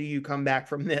how do you come back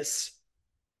from this?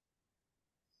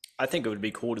 I think it would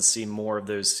be cool to see more of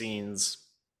those scenes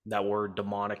that were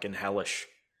demonic and hellish.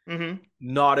 Mm-hmm.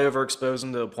 Not overexpose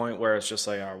them to the point where it's just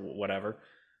like, oh, whatever.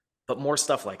 But more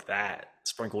stuff like that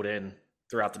sprinkled in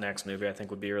throughout the next movie, I think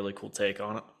would be a really cool take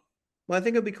on it. Well, I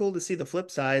think it'd be cool to see the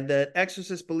flip side, that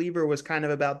Exorcist Believer was kind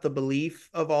of about the belief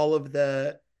of all of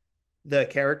the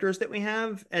characters that we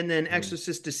have, and then Mhm.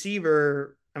 Exorcist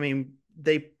Deceiver, I mean,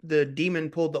 the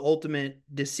demon pulled the ultimate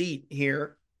deceit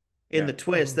here in Yeah. the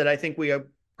twist, Mhm. that I think we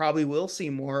probably will see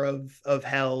more of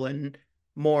hell and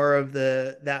more of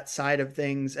the that side of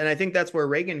things. And I think that's where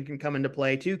Reagan can come into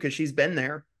play too, because she's been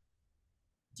there.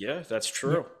 Yeah, that's Yeah,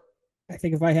 true. I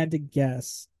think if I had to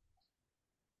guess,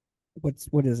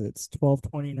 what is it? It's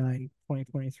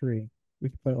 12/29/2023. We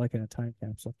could put it like in a time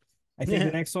capsule. I think the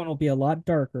Yeah. next one will be a lot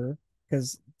darker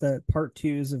because the part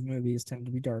twos of movies tend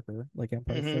to be darker, like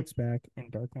Empire Hmm. Strikes Back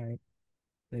and Dark Knight.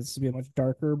 This will be a much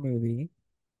darker movie.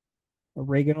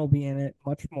 Reagan will be in it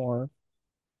much more,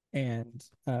 and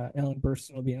Ellen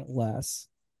Burstyn will be in it less.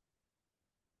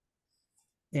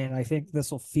 And I think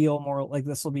this will feel more like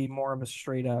this will be more of a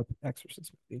straight up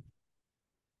Exorcist movie,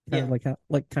 kind of Yeah.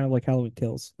 like Halloween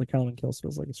Kills. Like Halloween Kills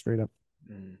feels like a straight up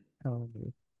Mm. Halloween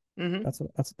movie. Hmm. That's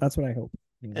what I hope.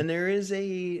 You know. And there is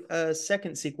a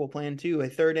second sequel plan too, a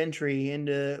third entry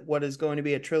into what is going to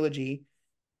be a trilogy.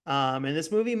 And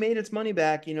this movie made its money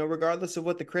back, regardless of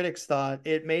what the critics thought.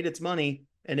 It made its money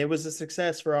and it was a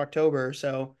success for October.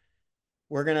 So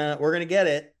we're gonna get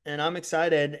it, and I'm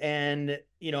excited. And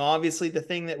obviously the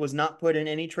thing that was not put in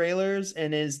any trailers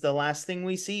and is the last thing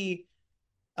we see,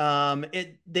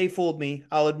 it they fooled me,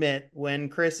 I'll admit, when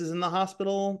Chris is in the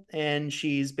hospital and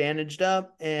she's bandaged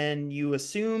up and you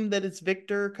assume that it's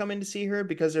Victor coming to see her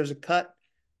because there's a cut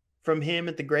from him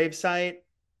at the gravesite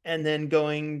and then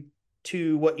going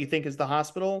to what you think is the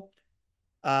hospital.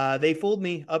 They fooled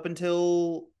me up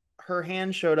until her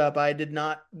hand showed up. I did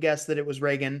not guess that it was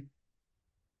Reagan,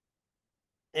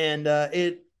 and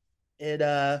it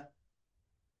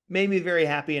made me very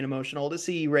happy and emotional to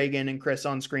see Reagan and Chris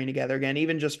on screen together again,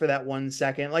 even just for that 1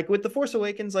 second. Like with The Force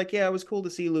Awakens, like yeah, it was cool to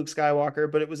see Luke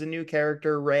Skywalker, but it was a new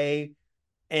character, Rey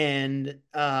and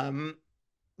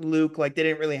Luke. Like they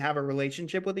didn't really have a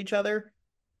relationship with each other.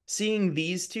 Seeing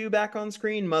these two back on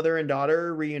screen, mother and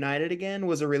daughter reunited again,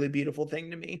 was a really beautiful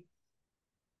thing to me.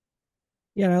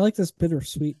 Yeah, and I like this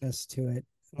bittersweetness to it.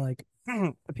 Like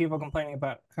the people complaining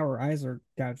about how her eyes are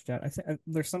gouged out. I think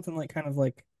there's something like kind of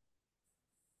like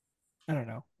I don't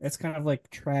know. It's kind of like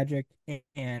tragic and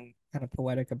kind of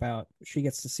poetic about she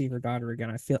gets to see her daughter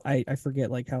again. I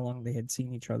forget like how long they had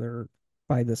seen each other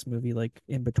by this movie, like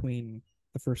in between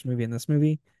the first movie and this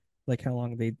movie, like how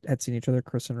long they had seen each other,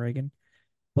 Chris and Reagan.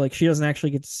 But like she doesn't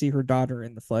actually get to see her daughter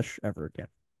in the flesh ever again.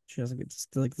 She doesn't get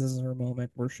to like this is her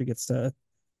moment where she gets to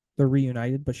they're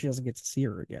reunited, but she doesn't get to see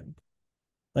her again.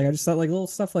 Like I just thought like little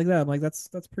stuff like that. I'm like that's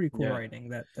pretty cool Yeah. writing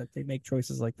that they make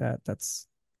choices like that. That's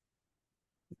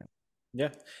Yeah.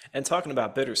 And talking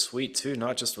about bittersweet too,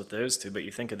 not just with those two, but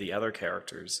you think of the other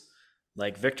characters.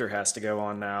 Like Victor has to go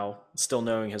on now, still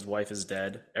knowing his wife is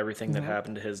dead, everything that Mhm.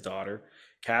 happened to his daughter.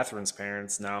 Catherine's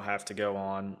parents now have to go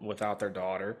on without their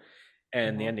daughter.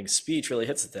 And the Mhm. ending speech really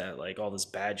hits at that. Like all this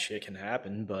bad shit can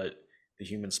happen, but the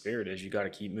human spirit is you got to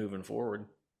keep moving forward.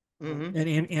 Mm-hmm.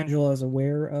 And Angela is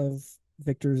aware of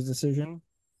Victor's decision,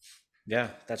 Yeah,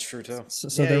 that's true too. so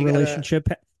Yeah, you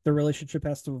gotta. their relationship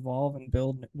has to evolve and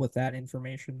build with that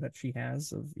information that she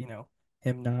has of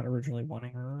him not originally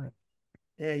wanting her.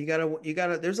 Yeah, you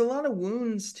gotta. There's a lot of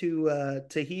wounds to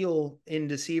heal in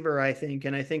Deceiver, I think,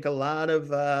 and I think a lot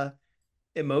of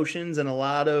emotions and a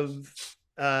lot of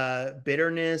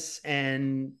bitterness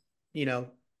and you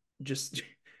know just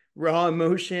raw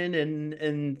emotion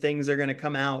and things are gonna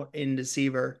come out in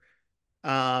Deceiver.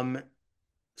 Um,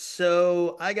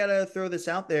 so I gotta throw this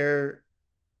out there.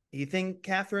 You think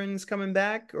Catherine's coming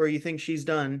back, or you think she's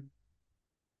done?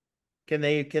 Can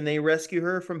they rescue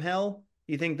her from hell?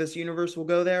 You think this universe will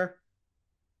go there?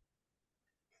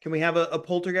 Can we have a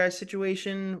poltergeist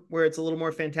situation where it's a little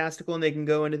more fantastical and they can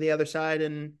go into the other side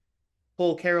and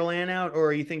pull Carol Ann out,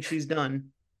 or you think she's done?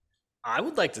 I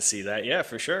would like to see that. Yeah,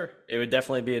 for sure. It would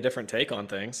definitely be a different take on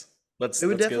things. It would Let's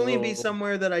get a definitely be little.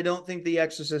 somewhere that I don't think the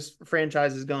Exorcist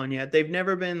franchise has gone yet. They've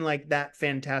never been like that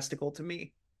fantastical to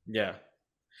me. Yeah.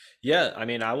 Yeah, I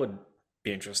mean, I would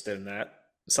be interested in that.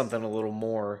 Something a little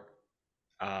more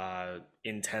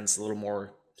intense, a little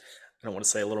more, I don't want to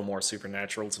say a little more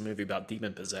supernatural. It's a movie about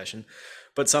demon possession,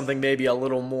 but something maybe a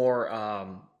little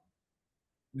more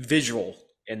visual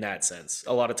in that sense.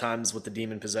 A lot of times with the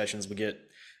demon possessions, we get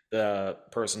the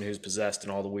person who's possessed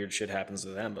and all the weird shit happens to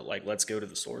them, but like, let's go to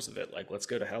the source of it. Like, let's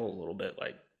go to hell a little bit.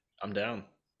 Like, I'm down.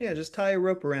 Yeah, just tie a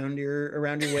rope around your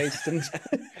waist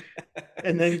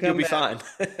and then You'll come be back.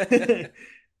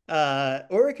 fine.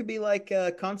 Or it could be like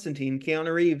Constantine,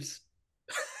 Keanu Reeves.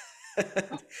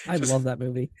 I just love that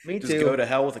movie. Me just go too. to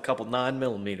hell with a couple 9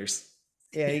 millimeters.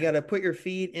 Yeah, you got to put your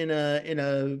feet in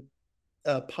a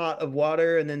pot of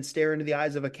water and then stare into the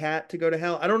eyes of a cat to go to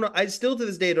hell. I don't know. I still to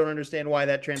this day don't understand why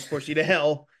that transports you to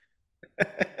hell,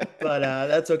 but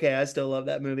that's okay. I still love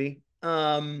that movie.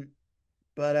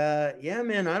 But yeah,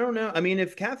 man, I don't know. I mean,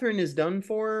 if Catherine is done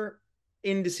for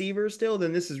in Deceiver still,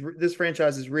 then this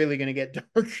franchise is really going to get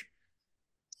dark.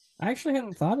 I actually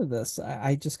hadn't thought of this.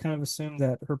 I just kind of assumed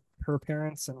that her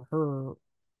parents and her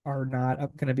are not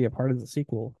going to be a part of the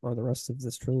sequel or the rest of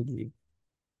this trilogy.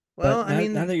 Well, But I now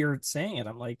mean, that you're saying it,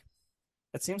 I'm like,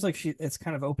 it seems like it's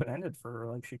kind of open ended for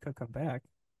her. Like she could come back.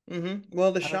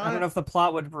 well, the I don't know shot. if the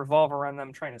plot would revolve around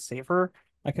them trying to save her.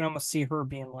 I can almost see her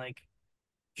being like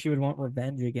she would want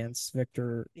revenge against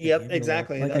Victor and Yep, Angela.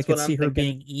 exactly. Like I That's could what I'm see her thinking.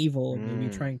 being evil and maybe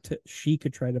Mm. trying to she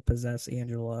could try to possess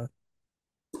Angela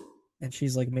and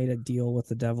she's like made a deal with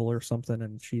the devil or something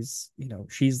and she's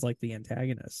like the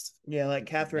antagonist. Yeah, like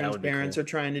That Catherine's would be parents cool. are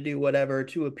trying to do whatever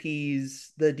to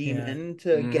appease the Yeah. demon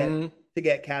Mm-hmm. to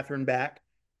get Catherine back.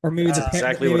 Or maybe That's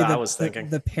exactly what maybe I was thinking.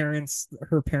 the parents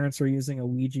her parents are using a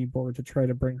Ouija board to try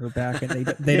to bring her back and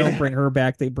they don't Yeah. bring her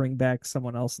back, they bring back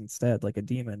someone else instead, like a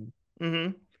demon.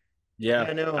 Mm-hmm. Yeah,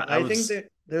 Yeah, no, I I think was.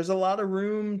 that there's a lot of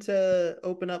room to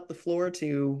open up the floor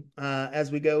to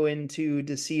as we go into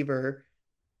Deceiver.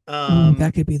 Ooh, Um,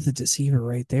 that could be the deceiver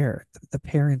right there. The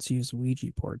parents use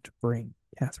Ouija board to bring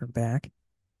Catherine back,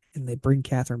 and they bring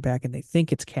Catherine back, and they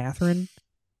think it's Catherine,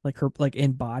 like her, like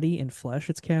in body, in flesh,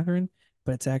 it's Catherine,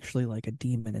 but it's actually like a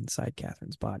demon inside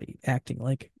Catherine's body, acting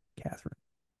like Catherine.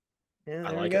 yeah, I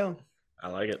there we like it. go. I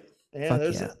like it. Yeah,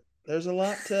 Fuck yeah. there's a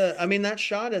lot to. I mean, that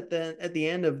shot at the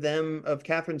end of them of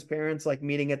Catherine's parents like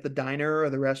meeting at the diner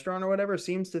or the restaurant or whatever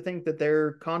seems to think that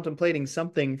they're contemplating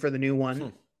something for the new one. Hmm.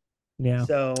 Yeah.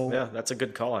 So Yeah, that's a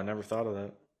good call. I never thought of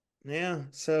that. yeah,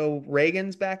 so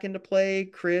Reagan's back into play.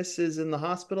 Chris is in the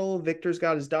hospital. Victor's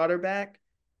got his daughter back,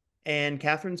 and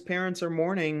Catherine's parents are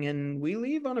mourning. And we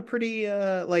leave on a pretty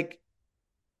like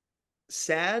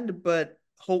sad but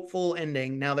hopeful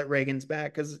ending now that Reagan's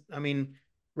back. Because I mean,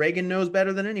 Reagan knows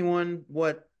better than anyone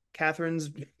what Catherine's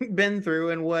been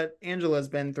through and what Angela's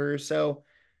been through. So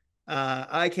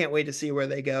I can't wait to see where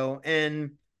they go.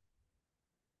 And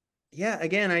yeah,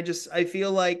 again, I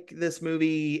feel like this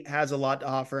movie has a lot to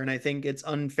offer, and I think it's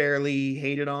unfairly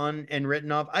hated on and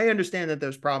written off. I understand that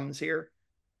there's problems here.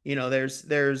 You know, there's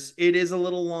it is a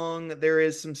little long. There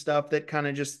is some stuff that kind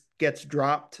of just gets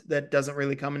dropped that doesn't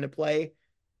really come into play.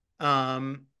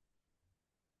 Um,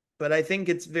 but I think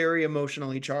it's very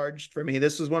emotionally charged for me.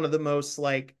 This was one of the most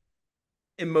like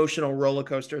emotional roller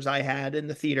coasters I had in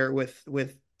the theater with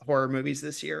horror movies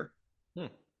this year. Hmm.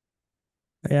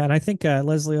 Yeah, and I think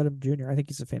Leslie Odom Jr. I think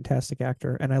he's a fantastic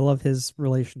actor, and I love his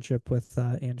relationship with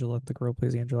Angela, the girl who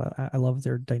plays Angela. I love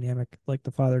their dynamic, like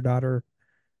the father-daughter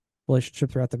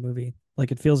relationship throughout the movie.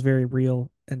 Like it feels very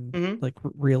real and Mm-hmm. like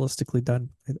realistically done.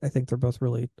 I think they're both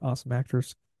really awesome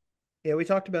actors. Yeah, we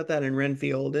talked about that in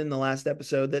Renfield in the last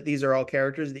episode that these are all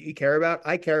characters that you care about.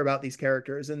 I care about these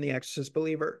characters in The Exorcist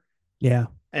Believer, Yeah,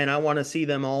 and I want to see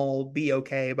them all be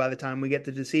okay by the time we get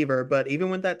to Deceiver. But even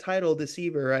with that title,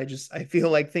 Deceiver, I feel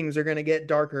like things are going to get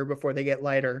darker before they get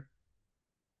lighter.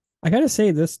 I gotta say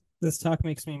this talk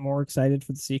makes me more excited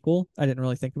for the sequel. I didn't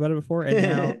really think about it before, and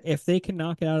now if they can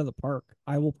knock it out of the park,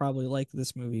 I will probably like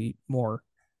this movie more.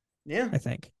 Yeah, I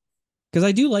think because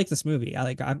I do like this movie.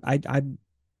 I'm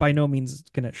by no means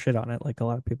gonna shit on it like a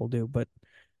lot of people do, but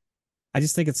I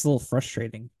just think it's a little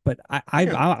frustrating. But yeah,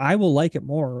 I will like it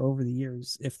more over the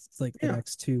years if like the yeah.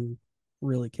 next two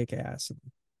really kick ass.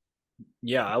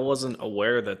 Yeah, I wasn't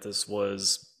aware that this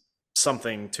was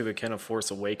something to akin of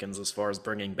Force Awakens as far as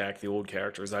bringing back the old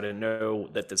characters. I didn't know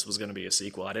that this was going to be a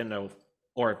sequel. I didn't know,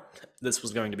 or this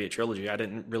was going to be a trilogy. I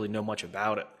didn't really know much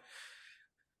about it.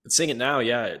 But seeing it now,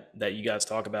 yeah, that you guys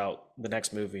talk about the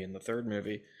next movie and the third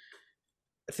movie,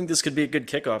 I think this could be a good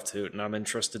kickoff to it, and I'm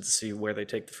interested to see where they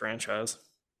take the franchise.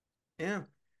 Yeah.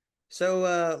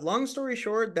 So, long story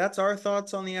short, that's our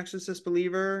thoughts on The Exorcist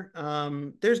Believer.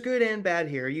 There's good and bad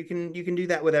here. You can do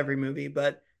that with every movie,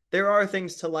 but there are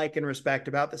things to like and respect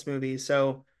about this movie.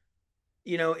 So,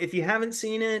 you know, if you haven't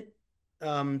seen it,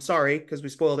 sorry because we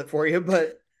spoiled it for you,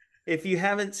 but if you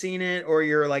haven't seen it or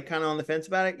you're like kind of on the fence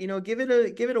about it, you know, give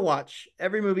it a watch.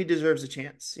 Every movie deserves a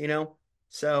chance, you know.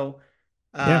 So,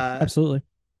 Yeah, uh, absolutely.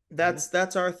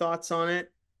 that's our thoughts on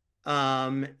it.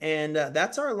 And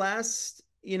that's our last,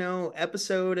 you know,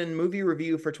 episode and movie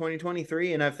review for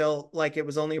 2023. And I felt like it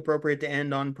was only appropriate to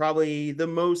end on probably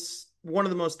one of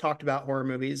the most talked about horror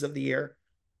movies of the year.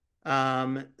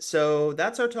 So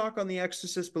that's our talk on The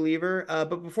Exorcist Believer.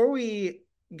 But before we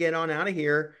get on out of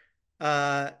here,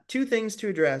 two things to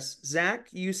address. Zach,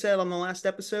 you said on the last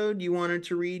episode you wanted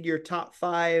to read your top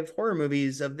five horror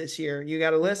movies of this year. You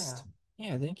got a Yeah. list?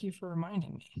 Yeah, thank you for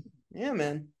reminding me. Yeah,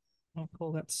 man. I'll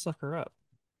pull that sucker up.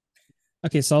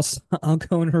 Okay, so I'll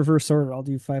go in reverse order. I'll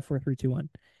do five, four, three, two, one.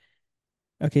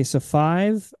 Okay, so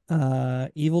five,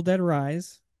 Evil Dead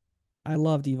Rise. I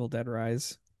loved Evil Dead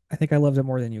Rise. I think I loved it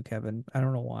more than you, Kevin. I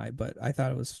don't know why, but I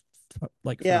thought it was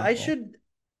like Yeah, I phenomenal. should.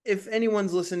 If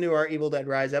anyone's listened to our Evil Dead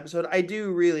Rise episode, I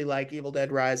do really like Evil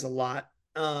Dead Rise a lot.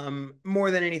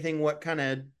 More than anything, what kind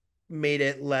of made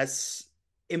it less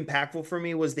impactful for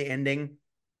me was the ending.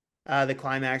 The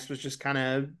climax was just kind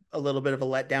of a little bit of a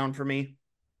letdown for me.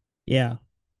 Yeah,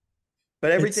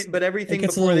 But it's it everything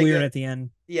gets a before little they weird go, at the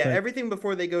end, yeah, but everything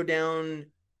before they go down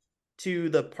to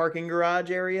the parking garage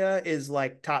area is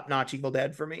like top notch Evil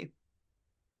Dead for me.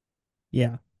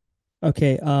 yeah.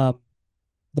 Okay,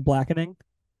 The Blackening,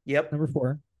 Yep, number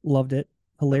 4, loved it,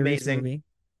 hilarious amazing. movie.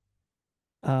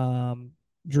 Um,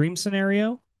 Dream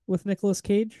Scenario with Nicolas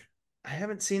Cage. I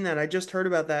haven't seen that. I just heard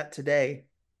about that today.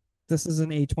 This is an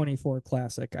A24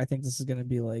 classic. I think this is going to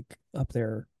be like up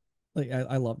there. Like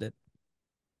I loved it.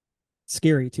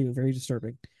 Scary too, very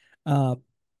disturbing. Um,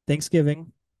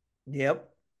 Thanksgiving, Yep.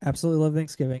 absolutely love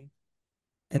Thanksgiving.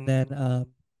 And then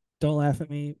Don't Laugh at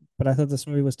Me, but I thought this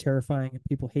movie was terrifying and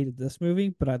people hated this movie,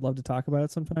 but I'd love to talk about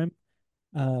it sometime.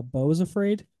 Beau is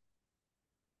Afraid.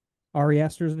 Ari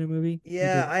Aster's new movie. He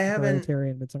Yeah, did Hereditary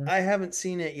and Midsummer. I haven't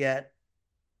seen it yet.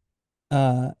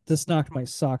 This knocked my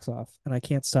socks off, and I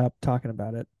can't stop talking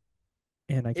about it,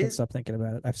 and I can't Is stop thinking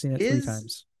about it. I've seen it three is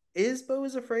times. is Beau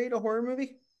is Afraid a horror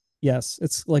movie? Yes,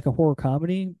 it's like a horror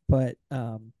comedy, but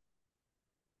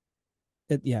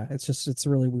it's just it's a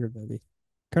really weird movie.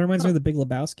 Kind of reminds me Huh. of The Big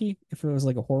Lebowski if it was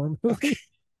like a horror movie.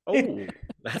 Okay. Oh,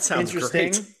 that sounds great.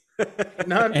 Interesting.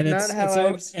 Not And not how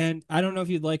I've and I don't know if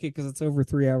you'd like it because it's over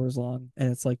 3 hours long,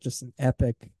 and it's like just an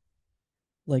epic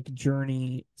like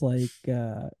journey, like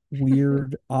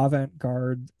weird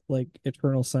avant-garde, like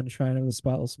Eternal Sunshine of the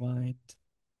Spotless Mind.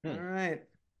 All Hmm. right.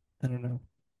 I don't know,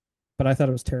 but I thought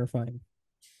it was terrifying.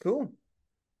 Cool.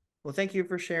 Well, thank you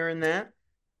for sharing that.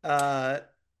 Uh,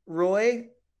 Roy,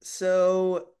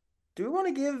 so do we want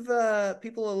to give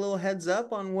people a little heads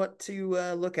up on what to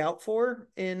look out for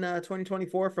in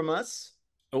 2024 from us?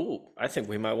 Oh, I think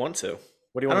we might want to.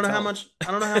 What do you I don't want know to how tell them? much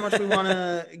I don't know how much we want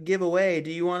to give away. Do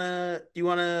you want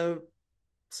to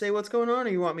say what's going on or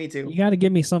you want me You to? got to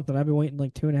give me something. I've been waiting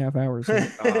like 2.5 hours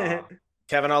here. Ah,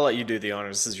 Kevin, I'll let you do the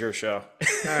honors. This is your show.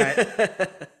 All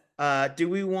right. Do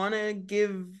we want to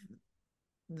give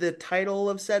the title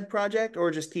of said project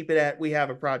or just keep it at we have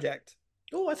a project?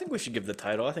 Oh, I think we should give the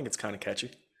title. I think it's kind of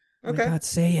catchy. Oh my Okay. God,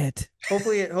 say it.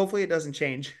 Hopefully it doesn't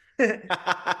change.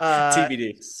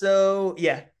 TBD. So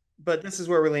yeah, but this is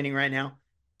where we're leaning right now.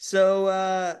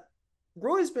 So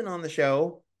Roy's been on the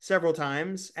show several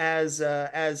times, as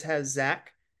has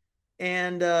Zach.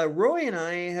 And Roy and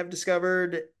I have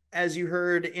discovered, as you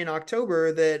heard in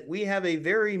October, that we have a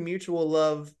very mutual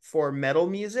love for metal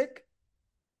music.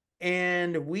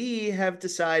 And we have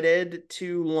decided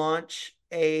to launch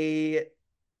a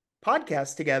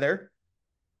podcast together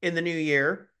in the new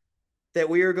year that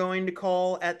we are going to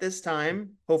call at this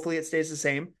time, hopefully it stays the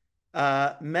same,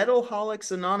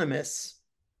 Metalholics Anonymous.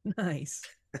 Nice.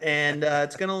 And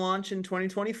it's going to launch in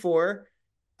 2024.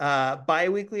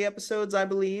 Bi-weekly episodes, I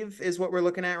believe, is what we're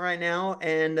looking at right now.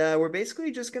 And we're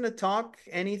basically just going to talk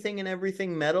anything and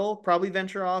everything metal, probably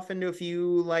venture off into a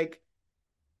few like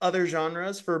other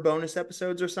genres for bonus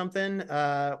episodes or something.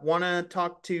 Want to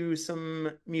talk to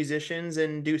some musicians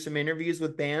and do some interviews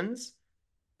with bands.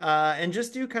 And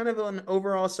just do kind of an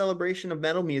overall celebration of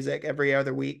metal music every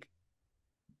other week.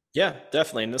 Yeah,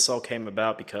 definitely. And this all came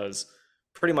about because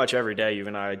pretty much every day you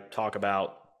and I talk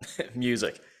about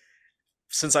music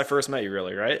since I first met you,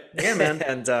 really, right? Yeah, man.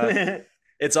 And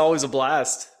it's always a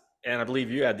blast. And I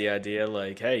believe you had the idea,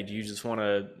 like, hey, do you just want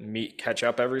to catch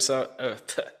up every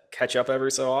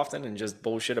so often and just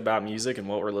bullshit about music and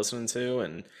what we're listening to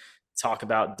and talk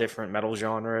about different metal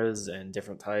genres and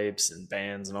different types and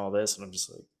bands and all this? And I'm just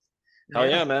like, hell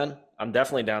Yeah. yeah, man! I'm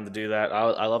definitely down to do that.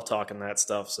 I love talking that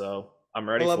stuff, so I'm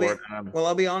ready Well, for it. And I'm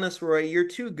I'll be honest, Roy. You're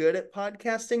too good at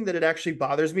podcasting that it actually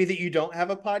bothers me that you don't have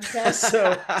a podcast.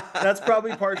 So that's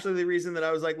probably partially the reason that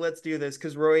I was like, let's do this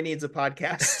because Roy needs a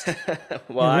podcast.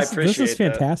 well, Yeah, I this is appreciate that.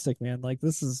 fantastic, man. Like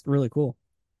this is really cool.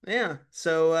 Yeah.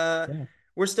 So Yeah.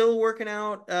 we're still working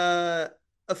out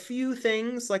a few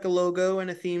things like a logo and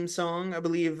a theme song. I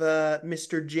believe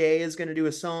Mr. J is going to do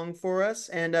a song for us.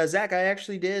 And Zach, I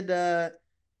actually did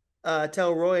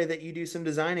tell Roy that you do some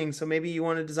designing. So maybe you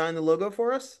want to design the logo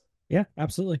for us? Yeah,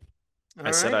 absolutely. All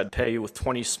I said right. I'd pay you with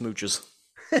 20 smooches,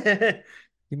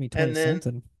 Give me 20 And then cents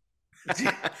and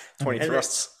 20 and then,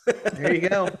 thrusts. there you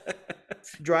go.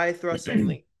 Dry thrust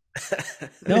only.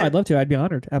 no, I'd love to. I'd be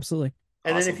honored. Absolutely.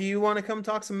 And then if Awesome. you want to come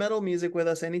talk some metal music with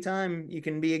us anytime, you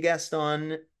can be a guest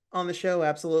on the show.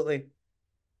 Absolutely.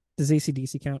 Does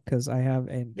AC/DC count? Because I have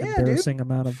an Yeah, dude. embarrassing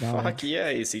amount of Fuck knowledge yeah,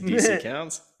 AC/DC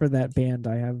counts. for that band.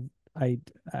 I have an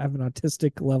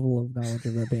autistic level of knowledge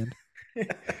of that band.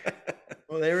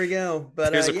 Well, there we go.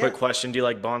 But Here's a yeah, quick question. Do you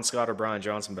like Bon Scott or Brian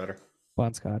Johnson better?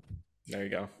 Bon Scott. There you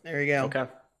go. There you go. Okay. All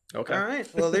Okay. right.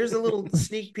 Well, there's a little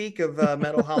sneak peek of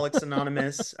Metalholics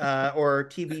Anonymous, or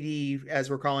TBD as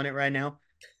we're calling it right now.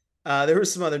 There were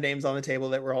some other names on the table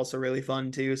that were also really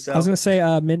fun too. I was So gonna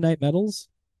say Midnight Metals.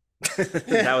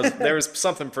 There was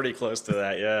something pretty close to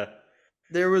that, yeah.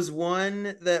 there was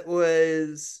one that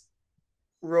was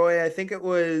Roy. I think it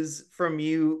was from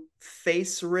you,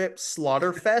 Face Rip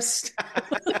Slaughterfest.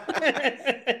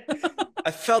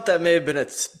 I felt that may have been a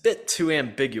bit too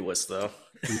ambiguous, though.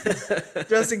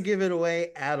 Doesn't give it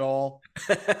away at all.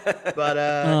 But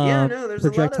yeah, no, there's a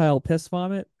lot of Projectile Piss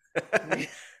Vomit. but That's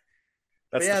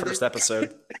the yeah, first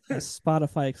episode. A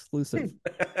Spotify exclusive.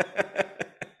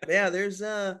 yeah, there's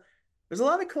a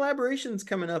lot of collaborations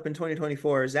coming up in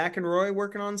 2024. Zach and Roy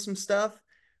working on some stuff.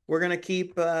 We're gonna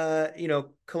keep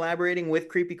collaborating with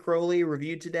Creepy Crowley,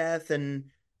 Reviewed to Death, and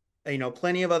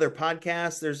plenty of other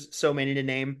podcasts. There's so many to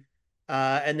name.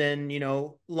 And then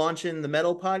launching the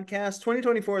metal podcast.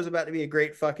 2024 is about to be a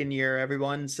great fucking year,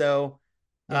 everyone. So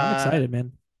Yeah, I'm uh excited,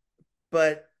 man.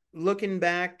 but looking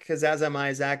back, because as am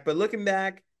I, Zach, but looking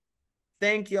back,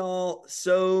 thank y'all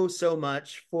so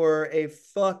much for a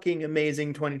fucking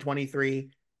amazing 2023.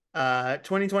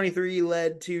 2023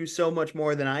 led to so much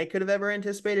more than I could have ever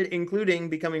anticipated, including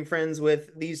becoming friends with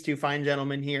these two fine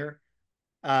gentlemen here.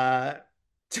 Uh,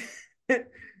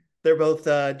 they're both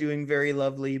doing very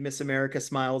lovely Miss America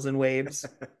smiles and waves.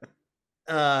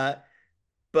 Uh,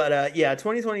 but yeah,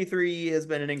 2023 has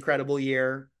been an incredible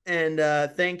year. And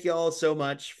thank y'all so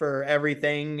much for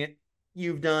everything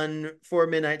you've done for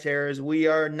Midnight Terrors. We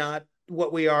are not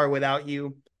what we are without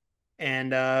you.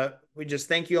 And we just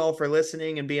thank you all for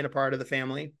listening and being a part of the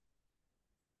family.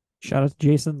 Shout out to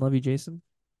Jason. Love you, Jason.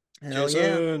 Hell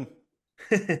yeah.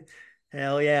 Jason.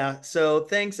 Hell yeah. So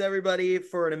thanks everybody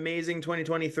for an amazing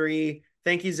 2023.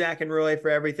 Thank you, Zach and Roy, for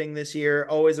everything this year.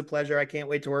 Always a pleasure. I can't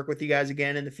wait to work with you guys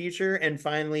again in the future. And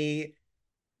finally,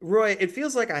 Roy, it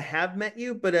feels like I have met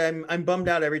you, but I'm bummed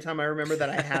out every time I remember that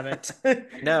I haven't.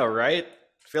 No, right?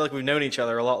 I feel like we've known each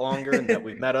other a lot longer and that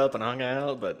we've met up and hung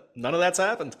out, but none of that's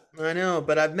happened. I know,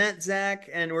 but I've met Zach,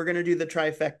 and we're gonna do the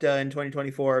trifecta in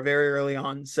 2024 very early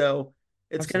on. So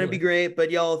it's gonna be Absolutely. great.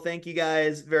 But y'all, thank you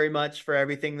guys very much for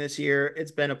everything this year.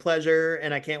 It's been a pleasure,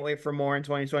 and I can't wait for more in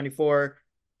 2024.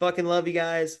 Fucking love you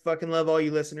guys. Fucking love all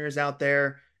you listeners out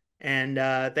there. And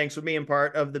thanks for being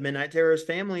part of the Midnight Terrors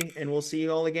family. And we'll see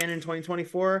you all again in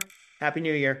 2024. Happy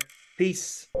New Year.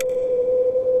 Peace.